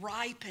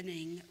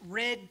ripening,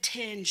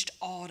 red-tinged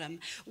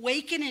autumn,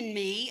 waken in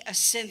me a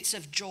sense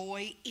of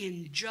joy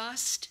in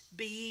just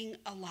being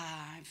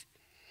alive.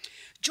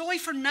 Joy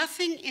for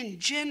nothing in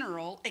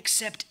general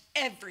except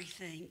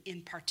everything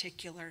in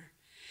particular.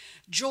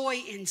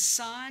 Joy in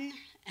sun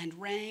and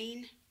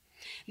rain,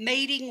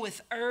 mating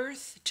with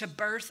earth to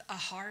birth a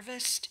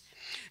harvest.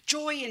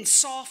 Joy in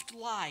soft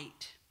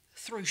light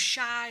through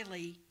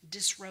shyly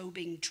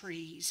disrobing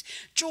trees.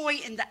 Joy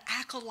in the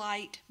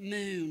acolyte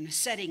moon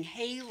setting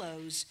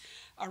halos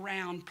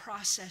around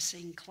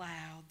processing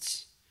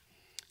clouds.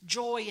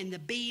 joy in the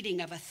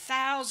beating of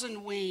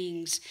 1,000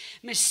 wings,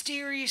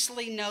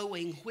 mysteriously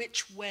knowing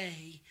which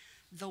way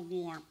the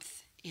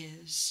warmth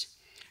is.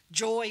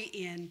 Joy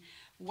in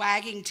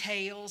wagging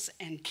tails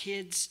and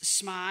kids'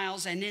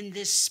 smiles, and in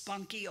this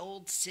spunky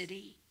old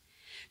city.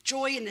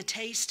 Joy in the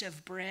taste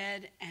of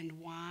bread and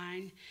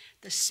wine,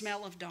 the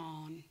smell of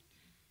dawn,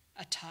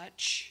 a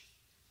touch,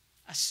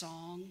 a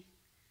song,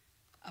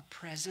 a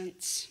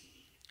presence.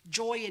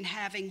 Joy in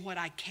having what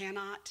I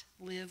cannot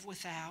live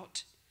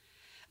without.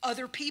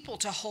 Other people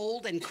to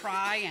hold and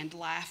cry and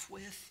laugh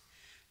with.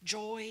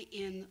 Joy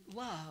in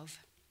love.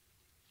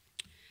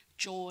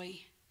 Joy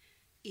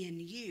in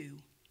you.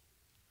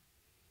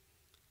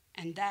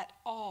 And that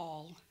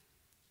all,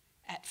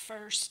 at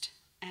first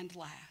and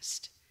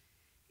last,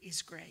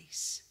 is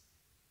grace.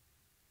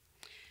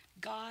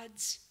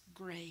 God's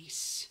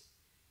grace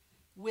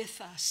with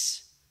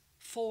us,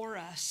 for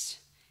us,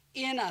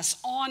 in us,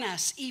 on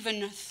us,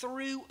 even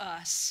through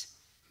us.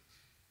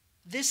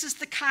 This is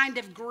the kind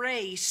of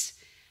grace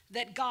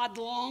that God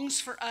longs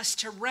for us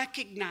to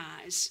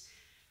recognize,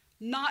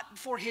 not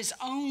for his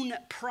own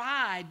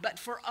pride, but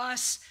for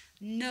us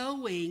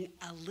knowing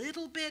a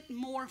little bit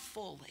more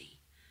fully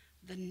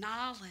the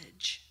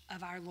knowledge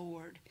of our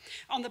Lord.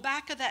 On the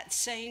back of that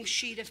same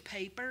sheet of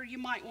paper, you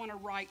might want to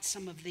write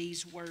some of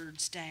these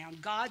words down.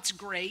 God's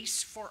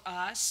grace for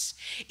us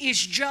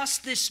is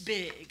just this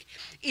big.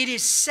 It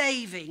is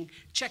saving.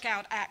 Check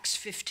out Acts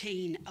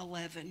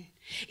 15:11.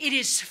 It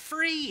is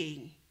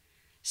freeing,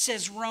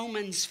 says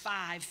Romans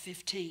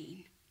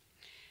 5:15.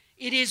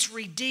 It is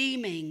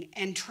redeeming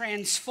and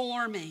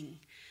transforming.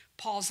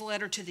 Paul's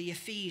letter to the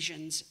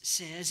Ephesians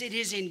says, it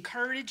is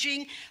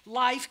encouraging,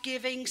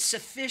 life-giving,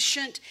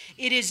 sufficient.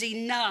 It is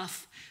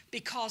enough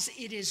because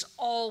it is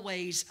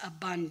always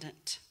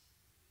abundant.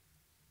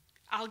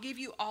 I'll give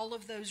you all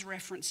of those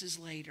references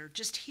later.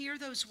 Just hear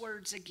those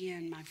words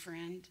again, my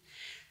friend.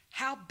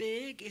 How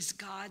big is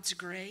God's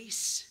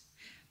grace?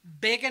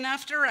 Big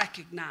enough to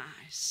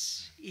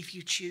recognize if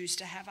you choose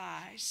to have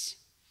eyes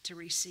to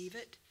receive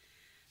it.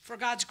 For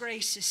God's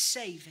grace is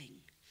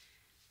saving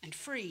and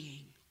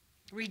freeing,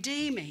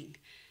 redeeming,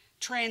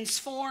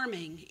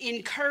 transforming,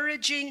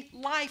 encouraging,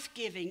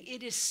 life-giving.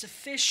 It is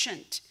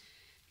sufficient.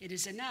 It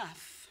is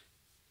enough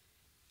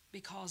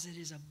because it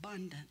is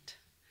abundant.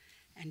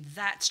 And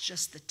that's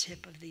just the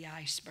tip of the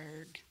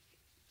iceberg.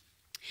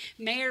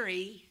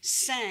 Mary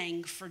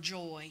sang for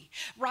joy.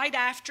 Right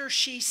after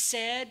she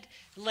said,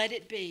 "Let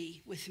it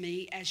be with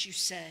me as you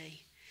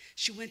say,"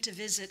 she went to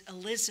visit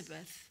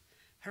Elizabeth,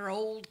 her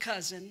old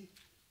cousin,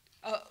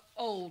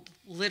 old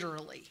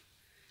literally,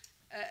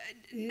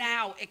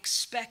 now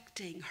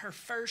expecting her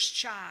first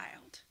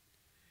child,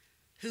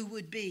 who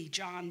would be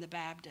John the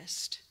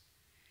Baptist.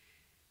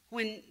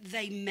 When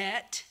they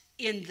met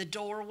in the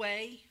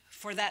doorway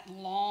for that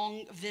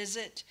long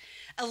visit,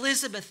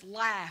 Elizabeth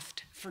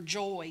laughed for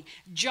joy.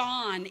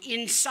 John,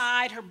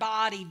 inside her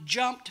body,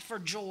 jumped for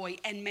joy,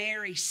 and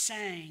Mary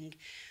sang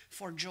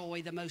for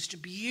joy the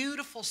most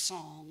beautiful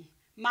song,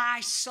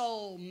 "My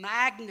soul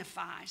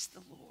magnifies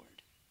the Lord."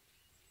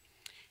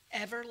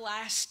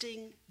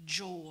 Everlasting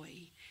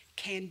joy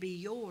can be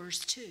yours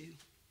too.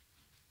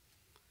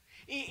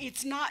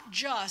 It's not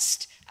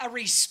just a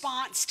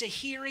response to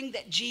hearing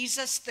that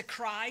Jesus the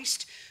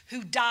Christ,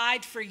 who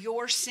died for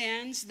your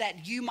sins,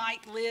 that you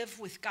might live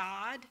with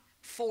God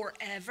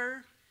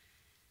forever,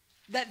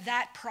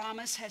 that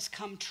promise has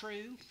come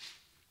true.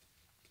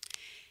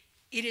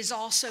 It is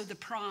also the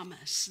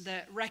promise,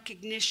 the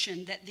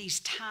recognition that these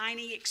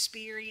tiny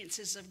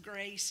experiences of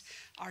grace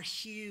are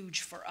huge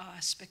for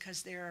us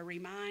because they're a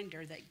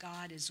reminder that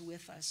God is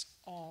with us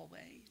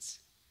always.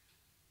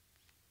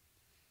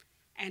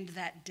 And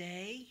that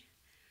day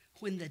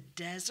when the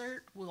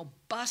desert will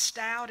bust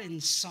out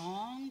in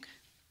song,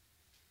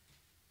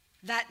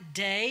 that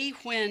day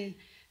when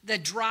the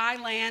dry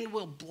land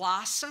will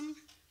blossom,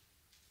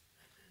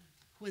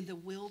 when the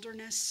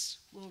wilderness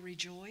will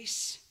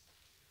rejoice,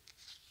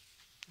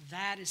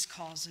 that is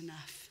cause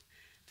enough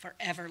for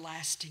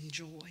everlasting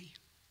joy.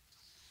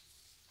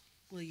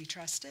 Will you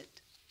trust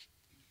it?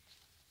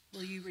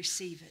 Will you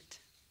receive it?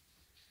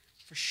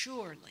 For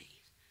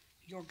surely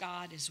your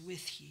God is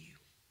with you.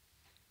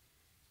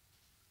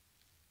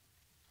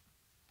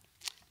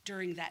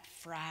 During that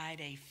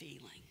Friday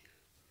feeling,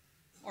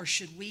 or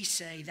should we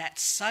say that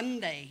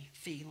Sunday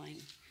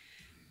feeling,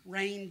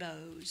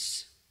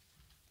 rainbows,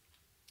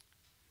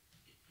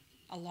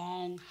 a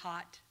long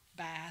hot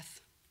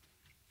bath,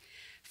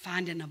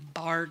 finding a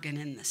bargain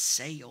in the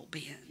sale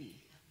bin,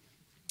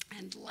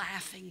 and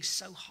laughing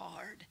so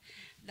hard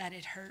that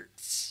it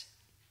hurts.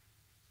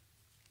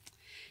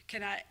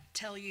 Can I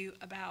tell you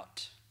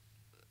about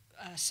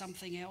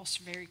something else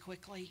very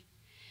quickly?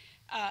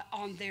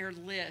 On their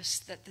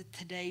list that the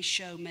Today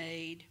Show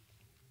made,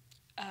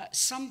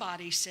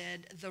 somebody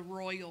said the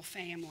royal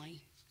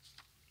family.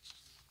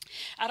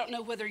 I don't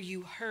know whether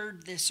you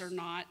heard this or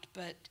not,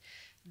 but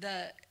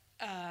the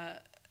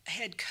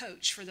head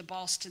coach for the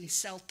Boston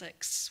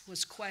Celtics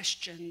was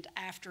questioned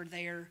after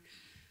their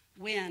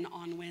win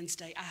on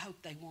Wednesday. I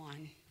hope they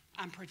won.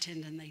 I'm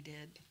pretending they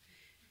did.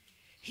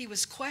 he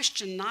was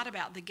questioned not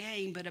about the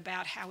game, but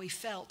about how he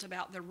felt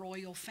about the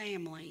royal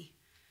family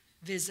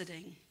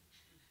visiting.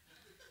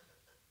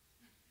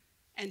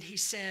 And he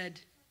said,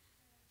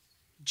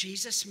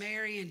 Jesus,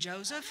 Mary, and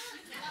Joseph?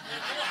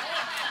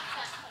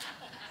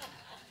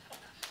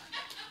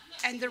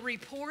 And the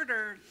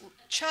reporter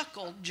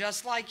chuckled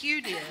just like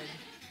you did.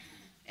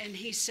 And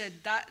he said,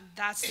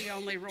 that's the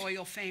only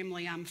royal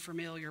family I'm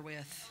familiar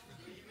with.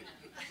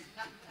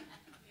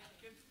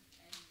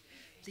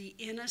 The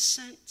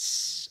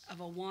innocence of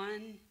a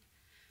one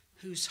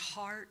whose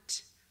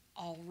heart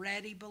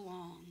already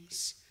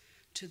belongs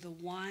to the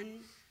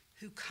one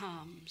who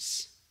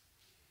comes.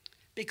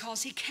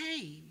 Because he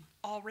came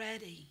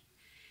already.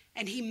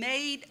 And he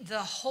made the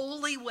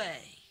holy way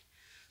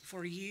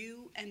for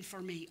you and for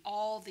me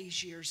all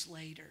these years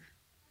later.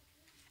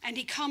 And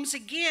he comes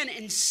again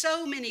in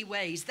so many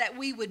ways that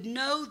we would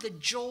know the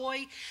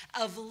joy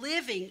of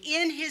living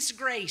in his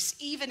grace,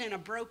 even in a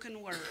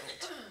broken world.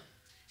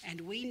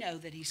 And we know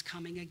that he's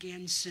coming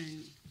again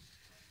soon.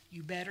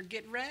 You better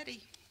get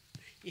ready.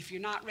 If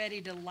you're not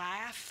ready to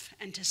laugh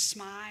and to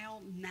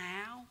smile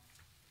now,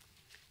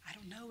 I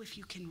don't know if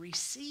you can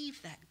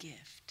receive that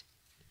gift.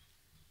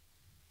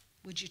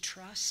 Would you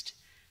trust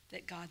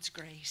that God's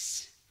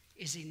grace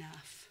is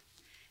enough?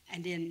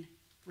 And in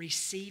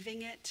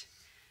receiving it,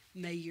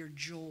 may your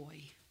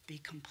joy be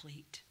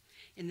complete.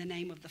 In the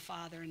name of the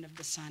Father, and of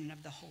the Son, and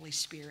of the Holy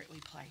Spirit we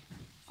pray.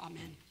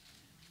 Amen.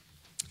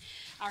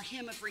 Our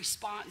hymn of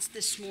response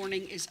this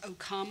morning is, O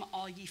Come,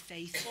 All Ye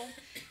Faithful.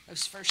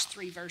 Those first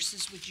 3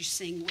 verses, would you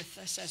sing with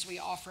us as we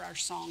offer our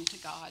song to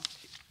God?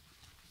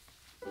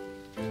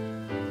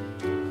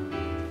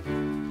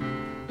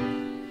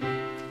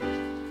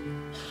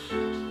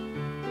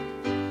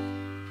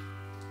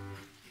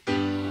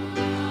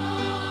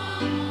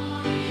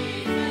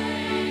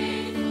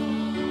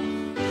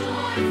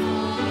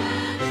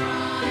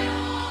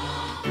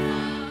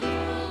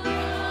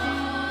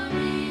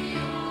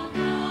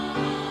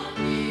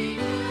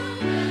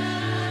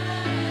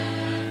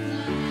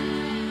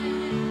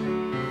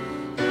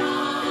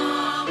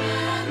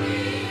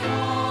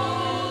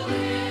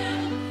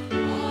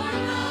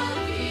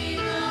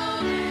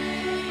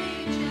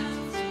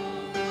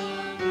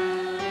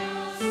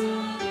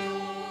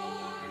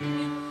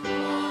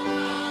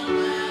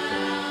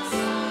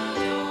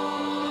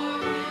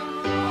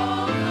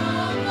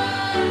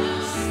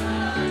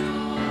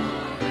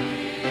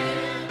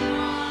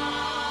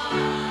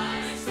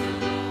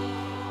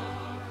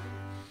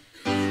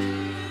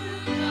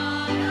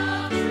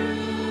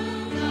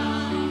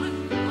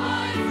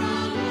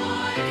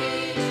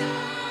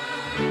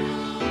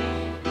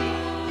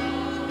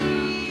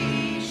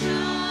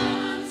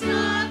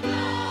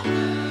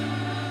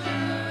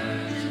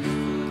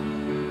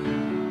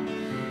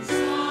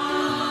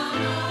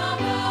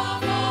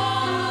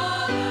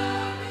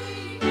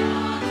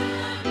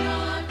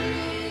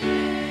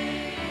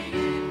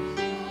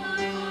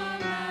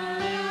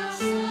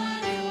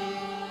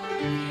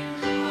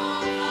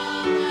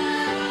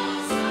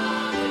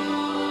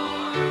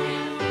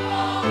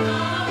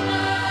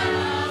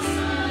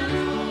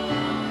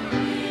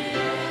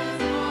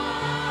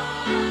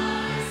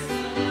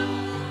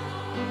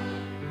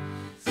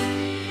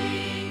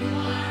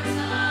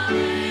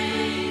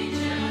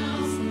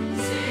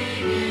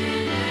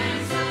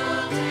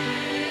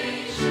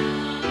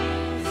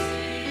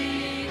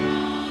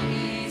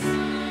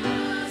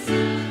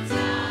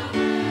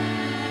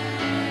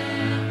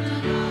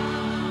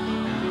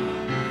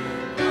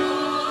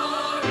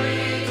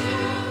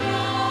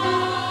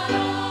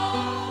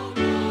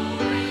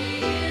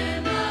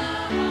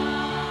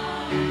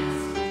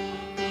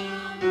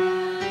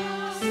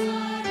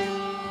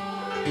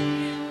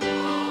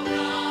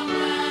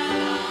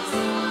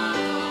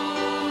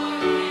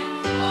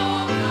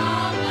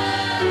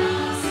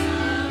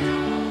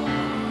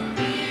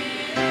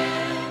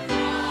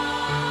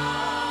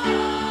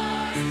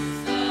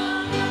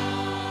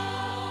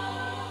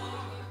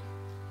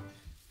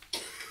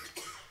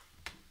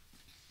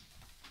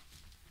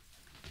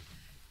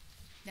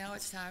 Now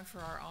it's time for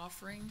our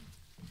offering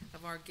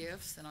of our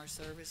gifts and our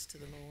service to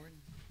the Lord.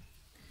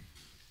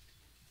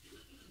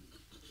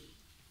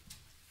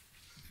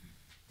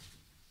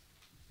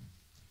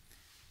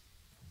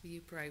 Will you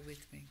pray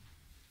with me?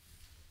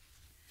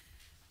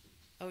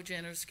 Oh,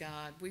 generous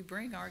God, we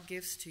bring our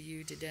gifts to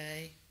you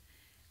today,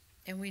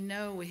 and we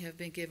know we have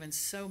been given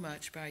so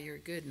much by your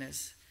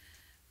goodness,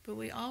 but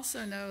we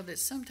also know that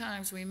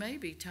sometimes we may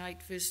be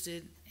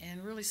tight-fisted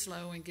and really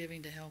slow in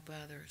giving to help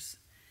others.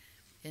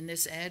 In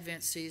this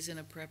Advent season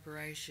of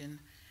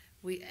preparation,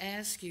 we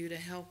ask you to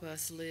help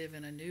us live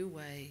in a new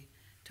way,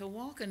 to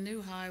walk a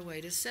new highway,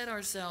 to set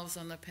ourselves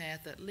on the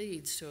path that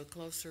leads to a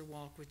closer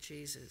walk with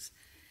Jesus.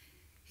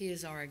 He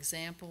is our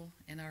example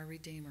and our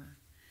Redeemer.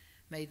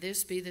 May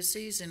this be the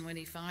season when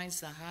he finds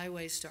the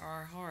highways to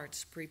our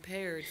hearts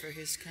prepared for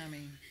his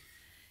coming.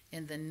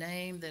 In the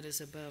name that is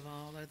above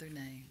all other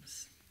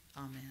names.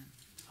 Amen.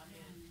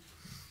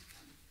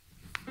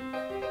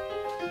 Amen.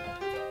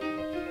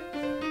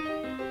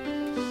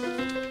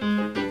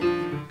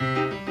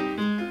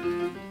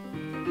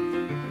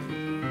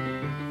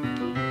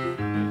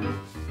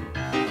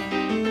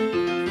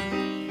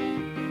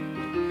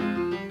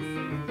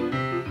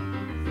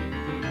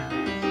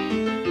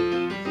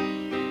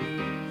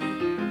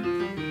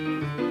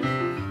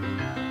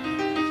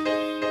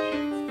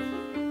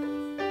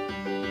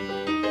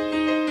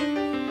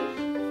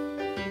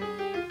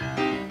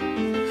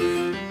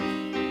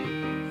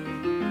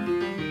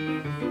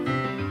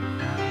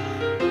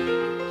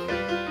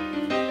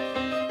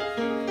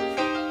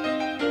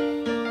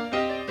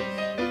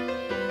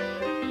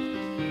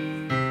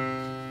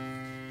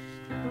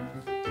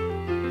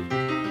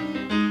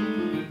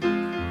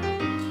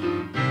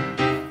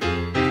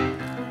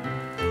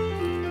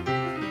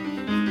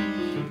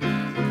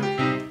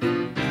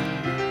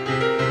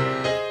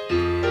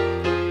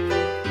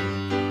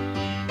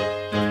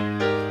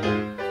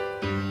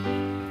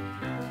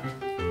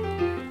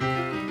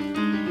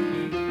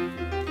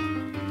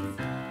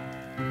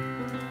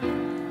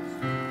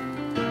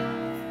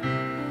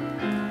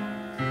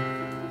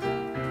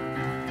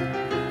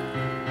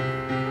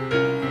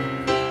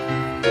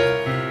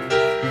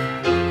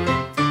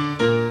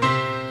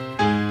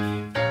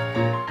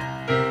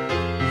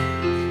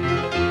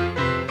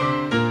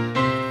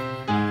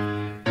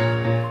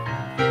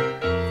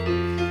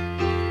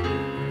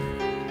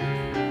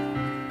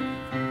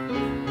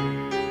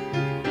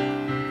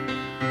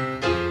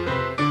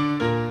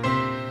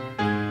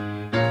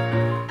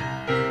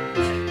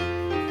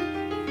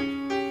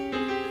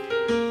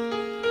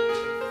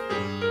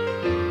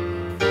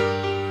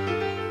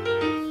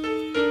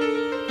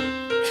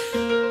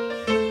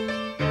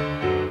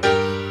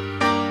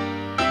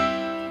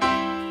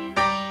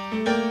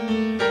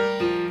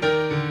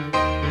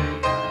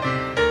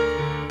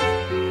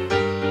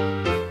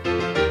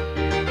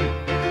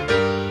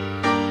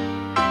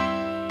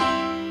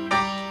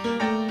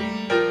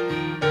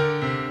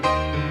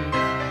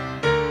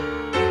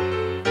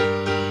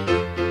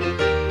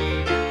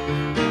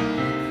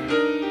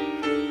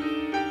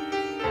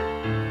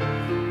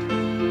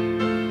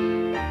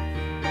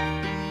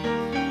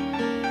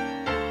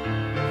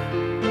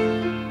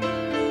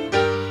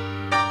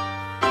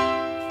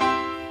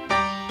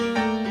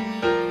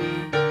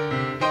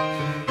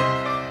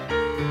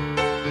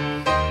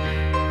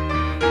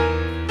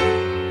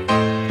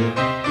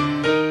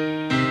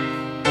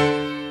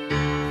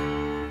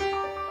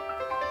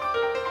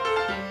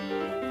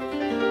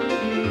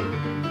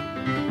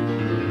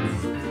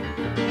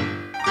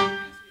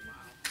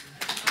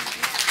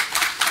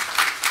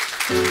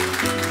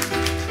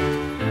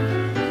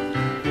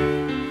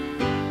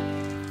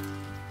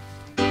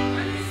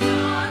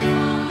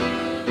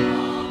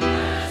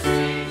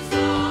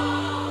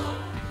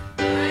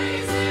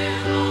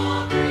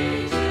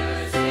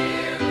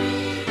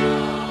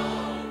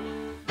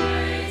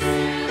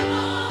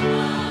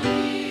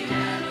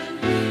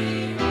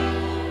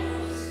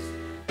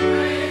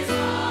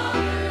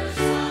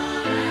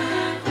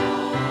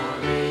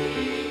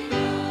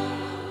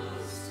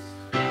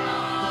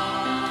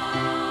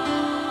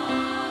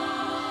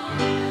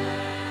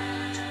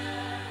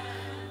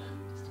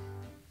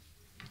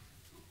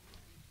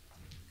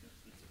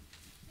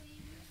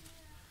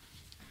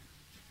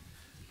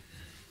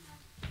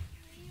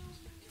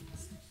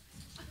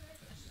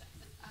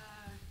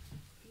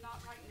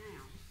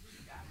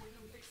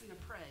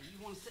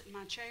 want to sit in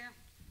my chair?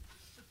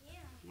 Yeah.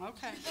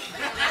 Okay.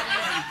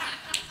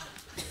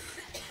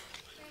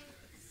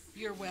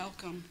 You're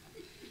welcome.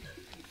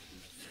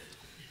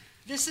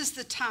 This is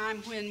the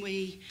time when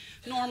we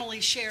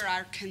normally share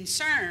our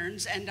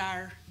concerns and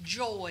our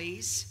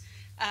joys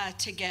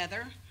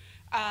together.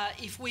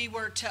 If we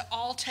were to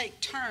all take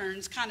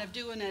turns kind of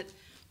doing it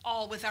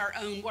all with our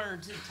own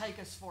words, it'd take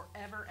us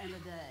forever and a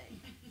day.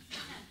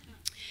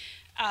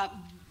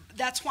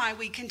 That's why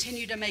we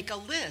continue to make a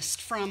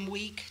list from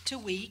week to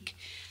week.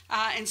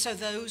 And so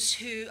those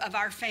of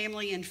our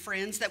family and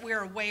friends that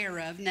we're aware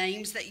of,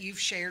 names that you've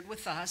shared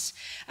with us,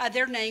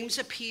 their names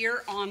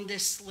appear on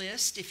this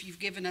list if you've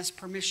given us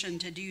permission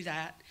to do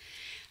that.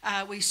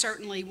 We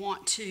certainly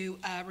want to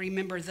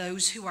remember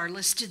those who are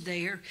listed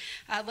there.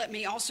 Let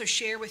me also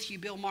share with you,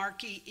 Bill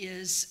Markey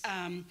is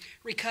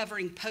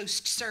recovering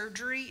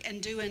post-surgery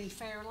and doing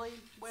fairly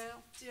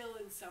well. Still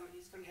in some,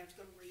 he's going to have to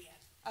go to rehab.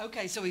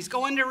 Okay, so he's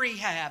going to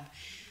rehab.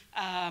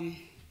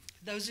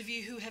 Those of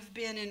you who have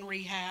been in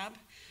rehab,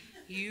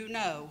 you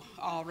know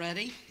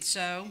already.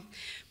 So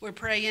we're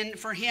praying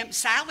for him.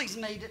 Sally's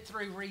made it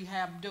through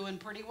rehab doing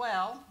pretty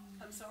well.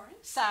 I'm sorry?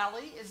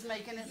 Sally is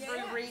making it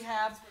through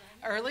rehab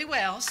early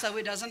well, so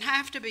it doesn't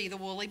have to be the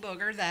woolly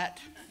booger that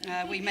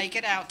we make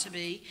it out to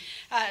be.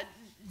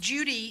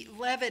 Judy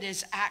Levitt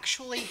is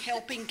actually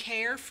helping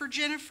care for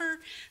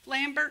Jennifer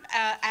Lambert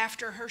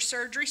after her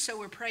surgery, so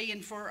we're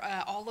praying for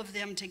all of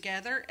them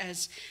together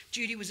as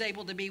Judy was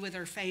able to be with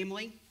her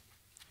family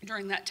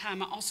during that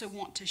time. I also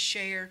want to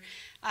share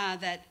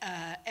that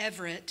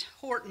Everett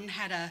Horton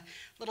had a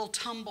little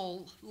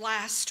tumble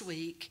last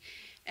week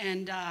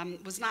and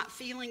was not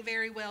feeling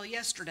very well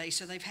yesterday,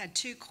 so they've had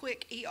 2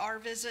 quick ER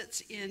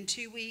visits in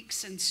 2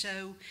 weeks, and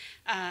so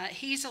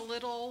he's a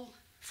little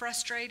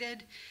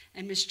frustrated,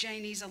 and Miss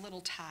Janie's a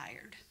little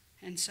tired.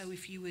 And so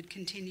if you would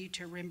continue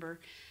to remember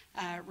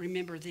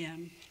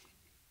them.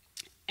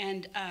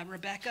 And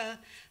Rebecca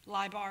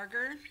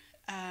Leibarger,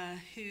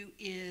 who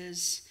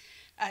is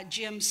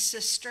Jim's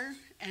sister,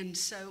 and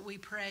so we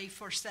pray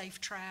for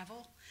safe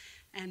travel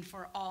and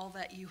for all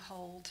that you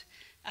hold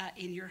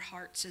in your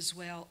hearts as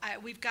well.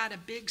 We've got a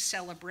big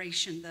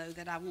celebration, though,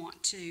 that I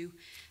want to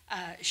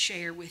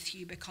share with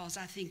you because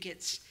I think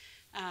it's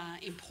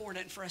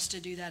important for us to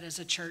do that as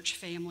a church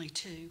family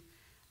too.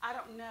 I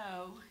don't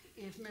know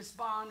if Miss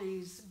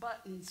Bonnie's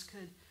buttons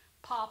could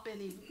pop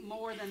any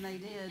more than they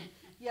did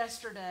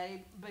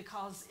yesterday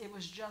because it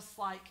was just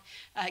like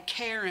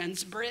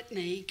Karen's.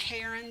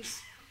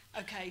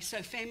 Okay,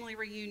 so family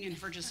reunion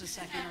for just a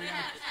second.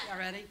 Y'all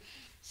ready?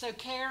 So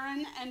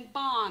Karen and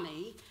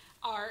Bonnie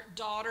are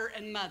daughter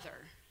and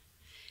mother.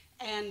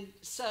 And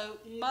so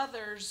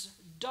mother's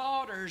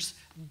daughter's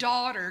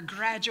daughter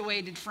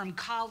graduated from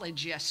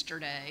college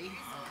yesterday.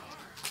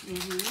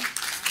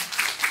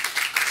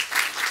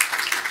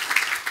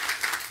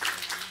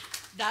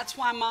 That's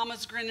why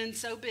Mama's grinning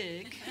so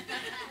big.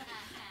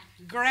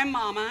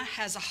 Grandmama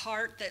has a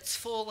heart that's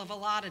full of a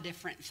lot of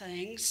different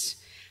things.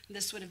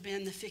 This would have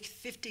been the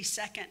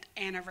 52nd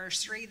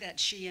anniversary that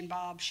she and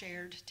Bob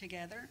shared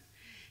together.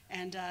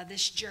 And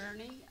this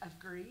journey of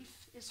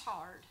grief is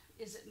hard,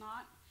 is it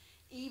not?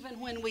 Even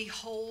when we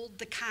hold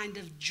the kind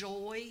of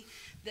joy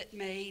that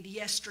made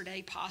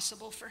yesterday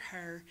possible for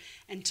her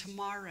and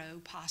tomorrow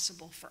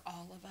possible for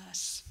all of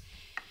us.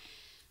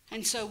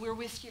 And so we're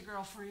with you,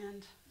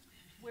 girlfriend.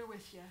 We're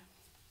with you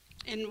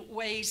in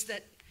ways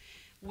that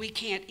we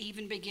can't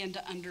even begin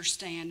to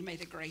understand. May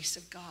the grace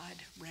of God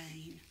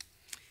reign.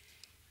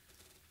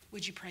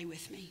 Would you pray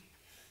with me?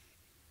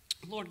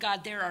 Lord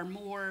God, there are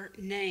more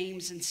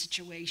names and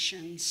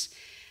situations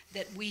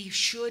that we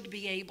should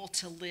be able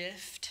to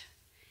lift.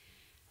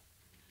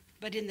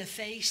 But in the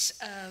face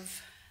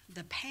of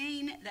the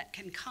pain that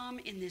can come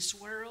in this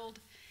world,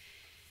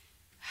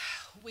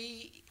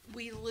 we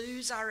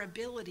lose our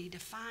ability to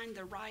find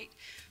the right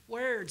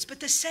words. But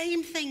the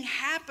same thing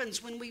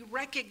happens when we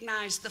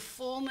recognize the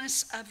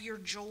fullness of your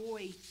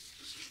joy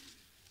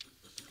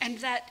and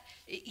that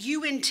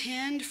you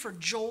intend for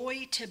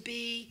joy to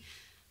be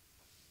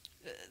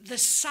the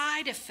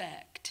side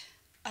effect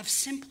of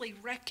simply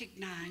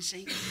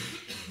recognizing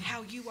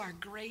how you are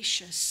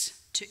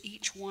gracious to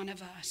each one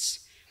of us.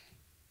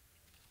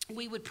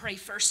 We would pray,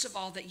 first of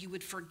all, that you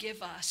would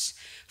forgive us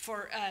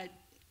for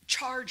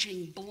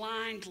charging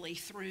blindly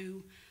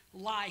through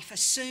life,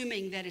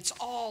 assuming that it's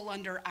all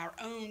under our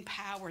own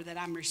power, that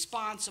I'm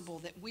responsible,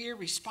 that we're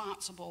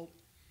responsible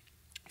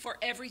for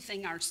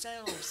everything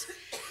ourselves.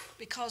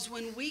 Because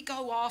when we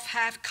go off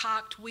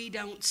half-cocked, we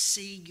don't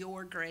see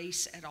your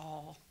grace at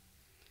all.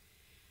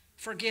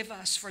 Forgive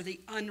us for the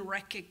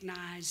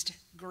unrecognized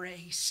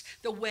grace,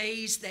 the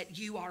ways that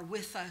you are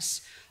with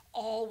us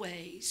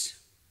always,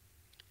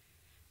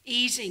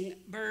 easing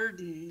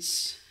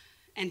burdens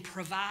and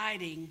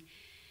providing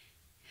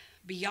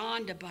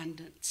beyond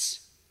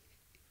abundance.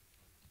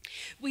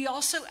 We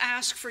also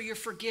ask for your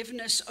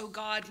forgiveness, O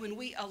God, when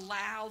we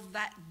allow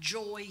that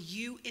joy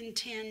you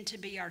intend to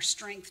be our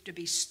strength to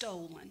be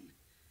stolen.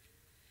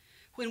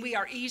 when we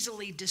are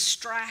easily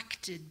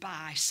distracted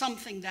by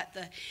something that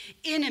the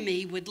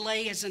enemy would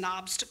lay as an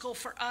obstacle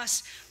for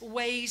us,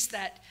 ways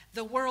that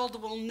the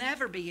world will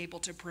never be able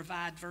to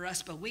provide for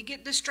us, but we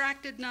get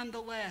distracted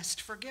nonetheless.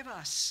 Forgive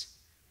us.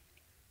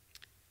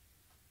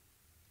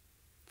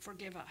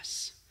 Forgive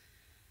us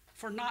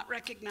for not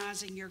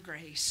recognizing your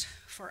grace,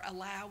 for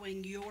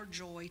allowing your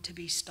joy to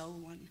be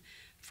stolen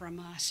from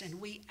us.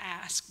 And we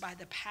ask by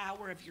the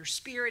power of your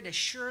Spirit, as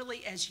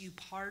surely as you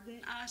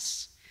pardon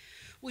us,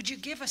 would you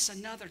give us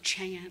another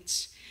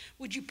chance?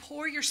 Would you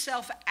pour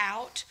yourself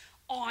out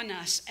on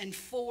us and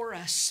for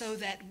us so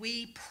that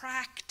we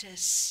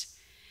practice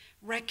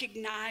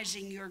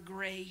recognizing your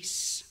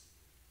grace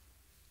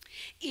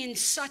in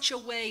such a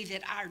way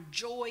that our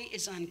joy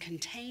is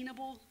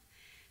uncontainable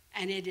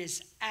and it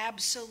is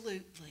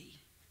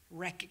absolutely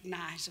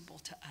recognizable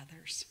to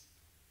others.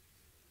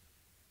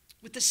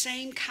 With the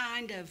same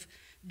kind of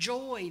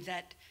joy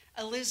that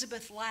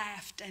Elizabeth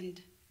laughed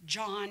and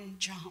John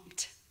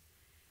jumped.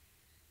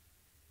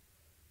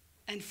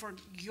 And for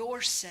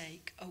your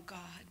sake, oh God,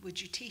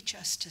 would you teach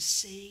us to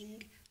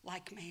sing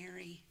like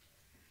Mary,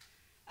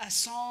 a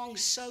song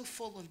so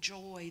full of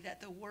joy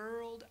that the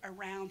world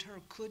around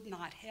her could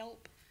not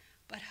help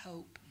but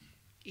hope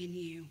in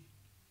you.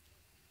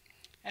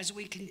 As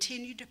we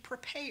continue to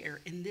prepare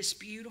in this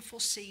beautiful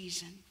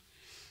season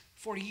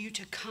for you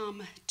to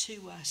come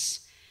to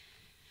us,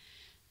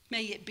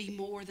 may it be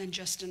more than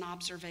just an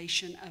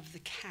observation of the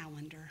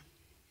calendar,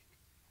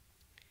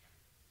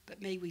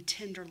 but may we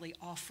tenderly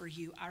offer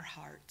you our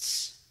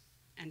hearts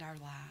and our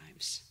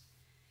lives.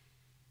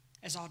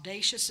 As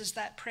audacious as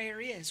that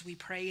prayer is, we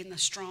pray in the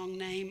strong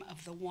name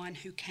of the one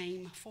who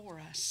came for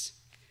us.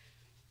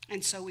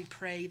 And so we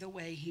pray the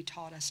way he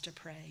taught us to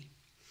pray.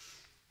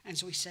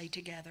 As we say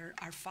together,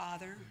 Our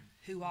Father,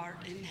 who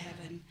art in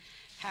heaven,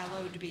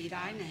 hallowed be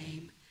thy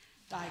name.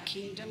 Thy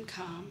kingdom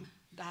come,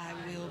 thy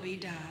will be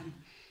done,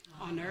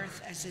 on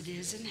earth as it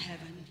is in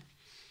heaven.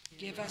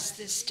 Give us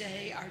this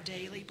day our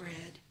daily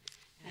bread,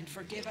 and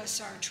forgive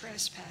us our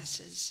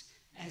trespasses,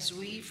 as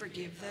we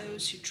forgive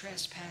those who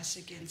trespass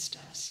against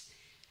us.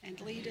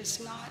 And lead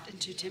us not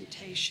into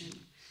temptation,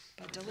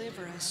 but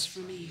deliver us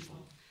from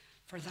evil.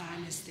 For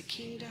thine is the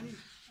kingdom,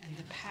 and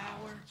the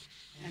power,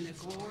 and the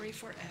glory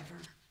forever.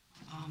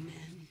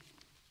 Amen.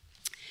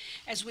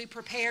 As we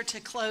prepare to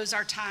close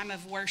our time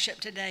of worship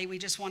today, we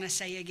just want to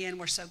say again,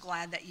 we're so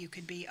glad that you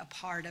could be a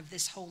part of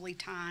this holy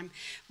time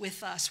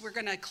with us. We're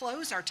going to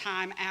close our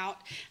time out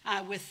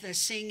with the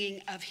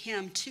singing of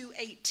hymn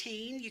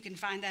 218. You can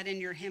find that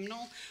in your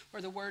hymnal,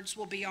 where the words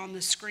will be on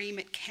the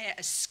screen,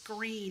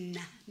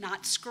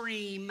 not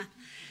scream.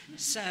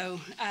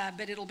 So,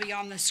 but it'll be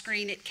on the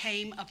screen. It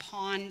came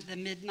upon the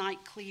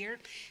midnight clear.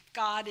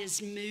 God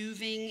is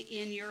moving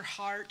in your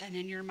heart and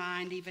in your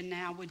mind even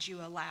now. Would you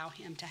allow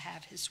him to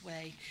have his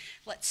way?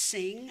 Let's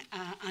sing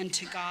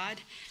unto God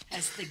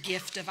as the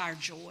gift of our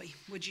joy.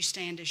 Would you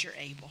stand as you're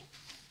able?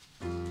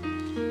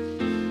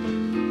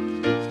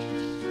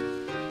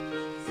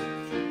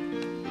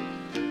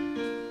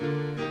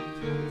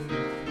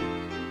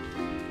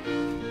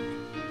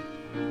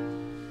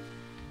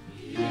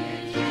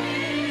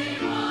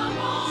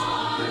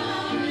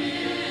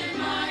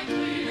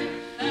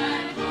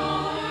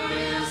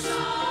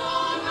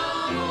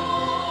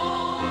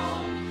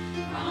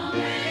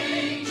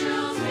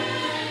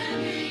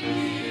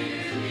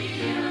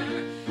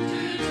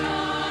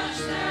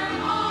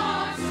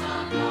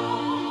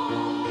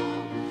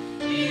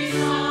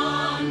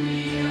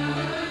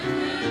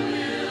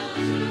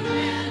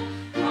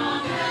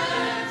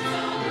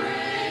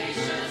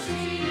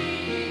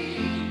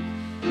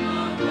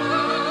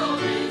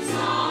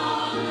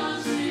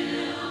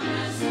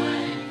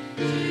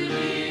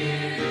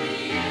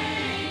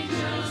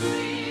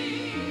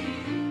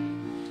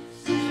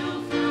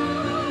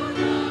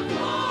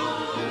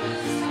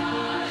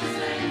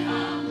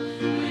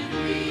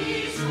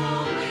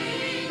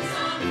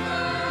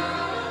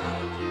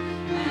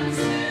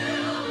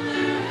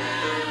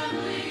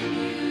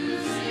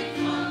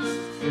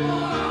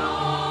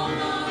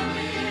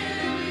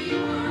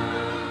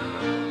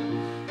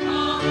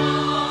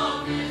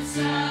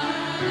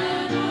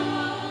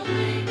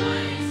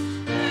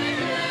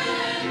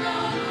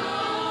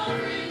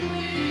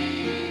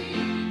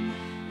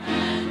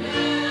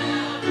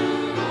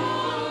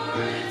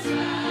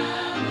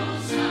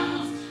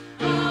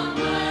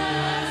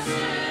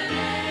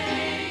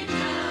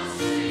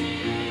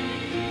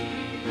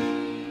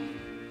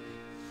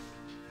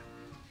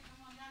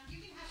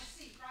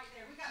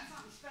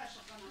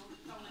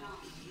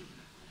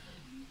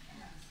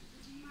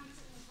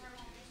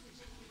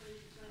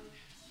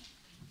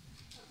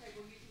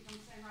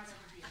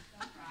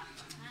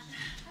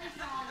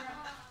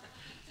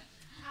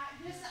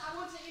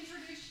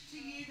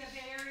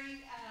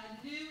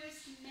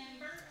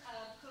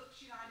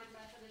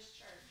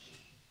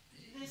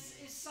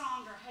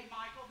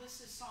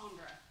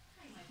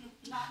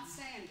 Not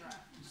Sandra,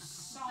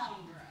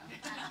 Sondra.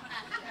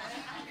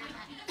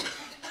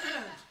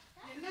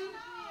 No.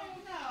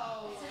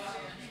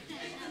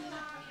 It's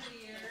not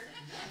weird.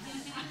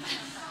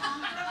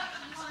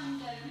 Sondra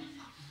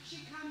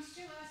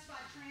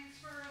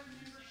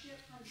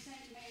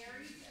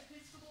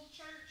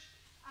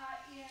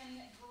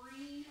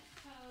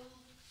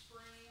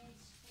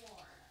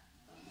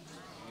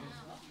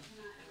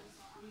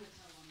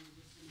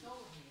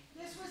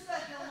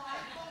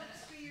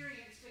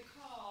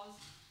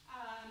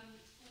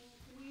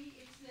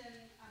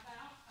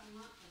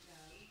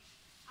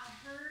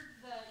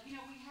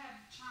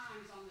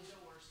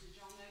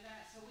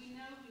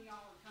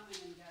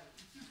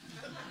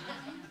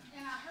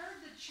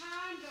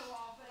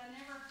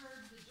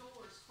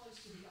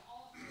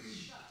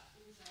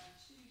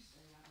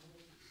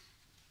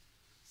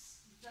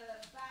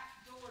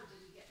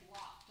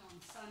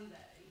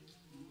Sunday,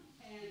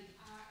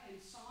 and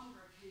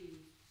Sandra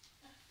came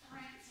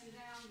prancing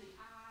down the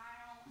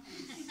aisle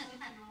and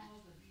soaking all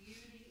the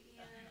beauty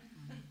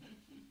in,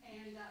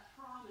 and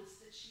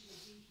promised that she would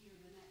be here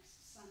the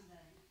next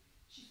Sunday.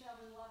 She fell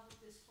in love with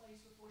this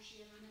place before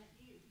she ever met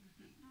you.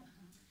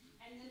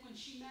 And then when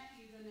she met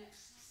you the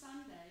next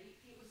Sunday,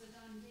 it was a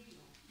done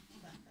deal.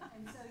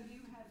 And so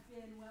you have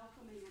been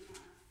welcoming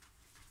enough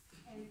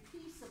and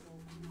peaceable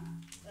enough.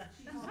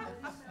 She's already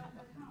felt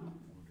at home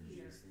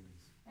here.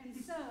 And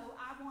so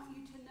I want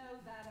you to know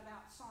that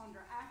about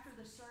Sandra. After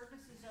the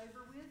service is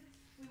over with,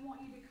 we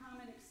want you to come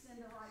and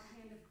extend the right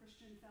hand of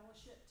Christian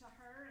fellowship to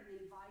her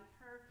and invite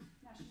her.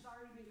 Now, she's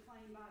already been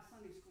claimed by a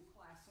Sunday school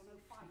class, so no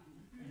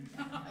fighting.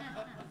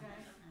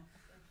 Okay?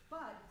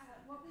 But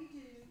what we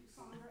do,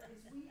 Sandra,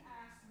 is we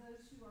ask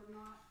those who are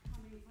not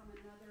coming from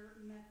another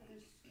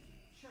Methodist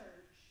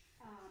church,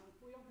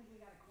 we don't think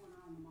we got a corner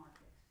on the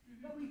market.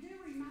 But we do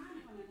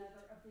remind one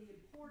another of the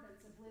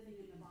importance of living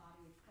in the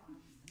body of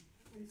Christ.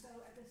 And so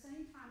at the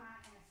same time I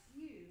ask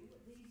you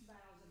these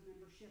vows of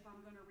membership,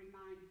 I'm going to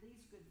remind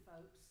these good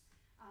folks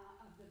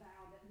of the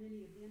vow that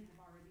many of them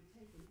have already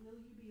taken. Will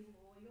you be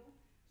loyal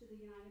to the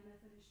United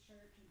Methodist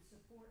Church and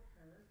support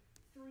her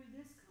through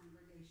this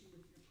congregation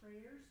with your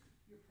prayers,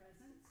 your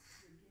presence,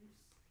 your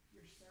gifts,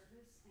 your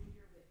service, and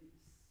your witness?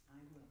 I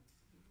will.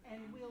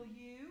 And will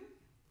you?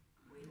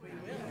 We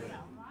will.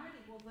 All righty.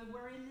 Well, then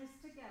we're in this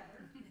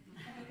together,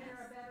 and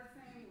we're a better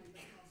family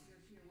because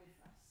you're here with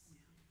us.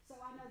 So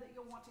I know that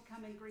you'll want to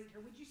come and greet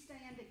her. Would you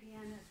stand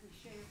again as we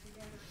share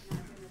together in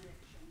our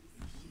benediction?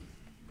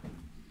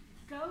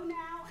 Go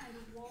now and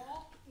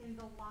walk in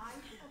the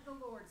light of the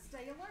Lord.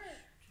 Stay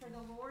alert, for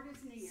the Lord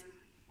is near,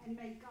 and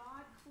may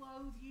God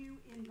clothe you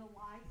in the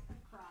light of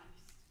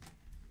Christ.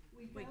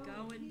 We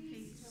go in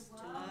peace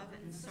to love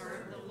and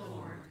serve the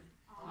Lord.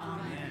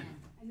 Amen.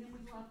 And then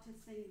we'd love to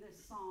sing this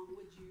song.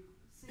 Would you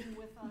sing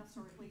with us,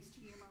 or at least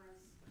humor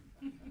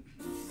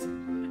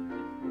us?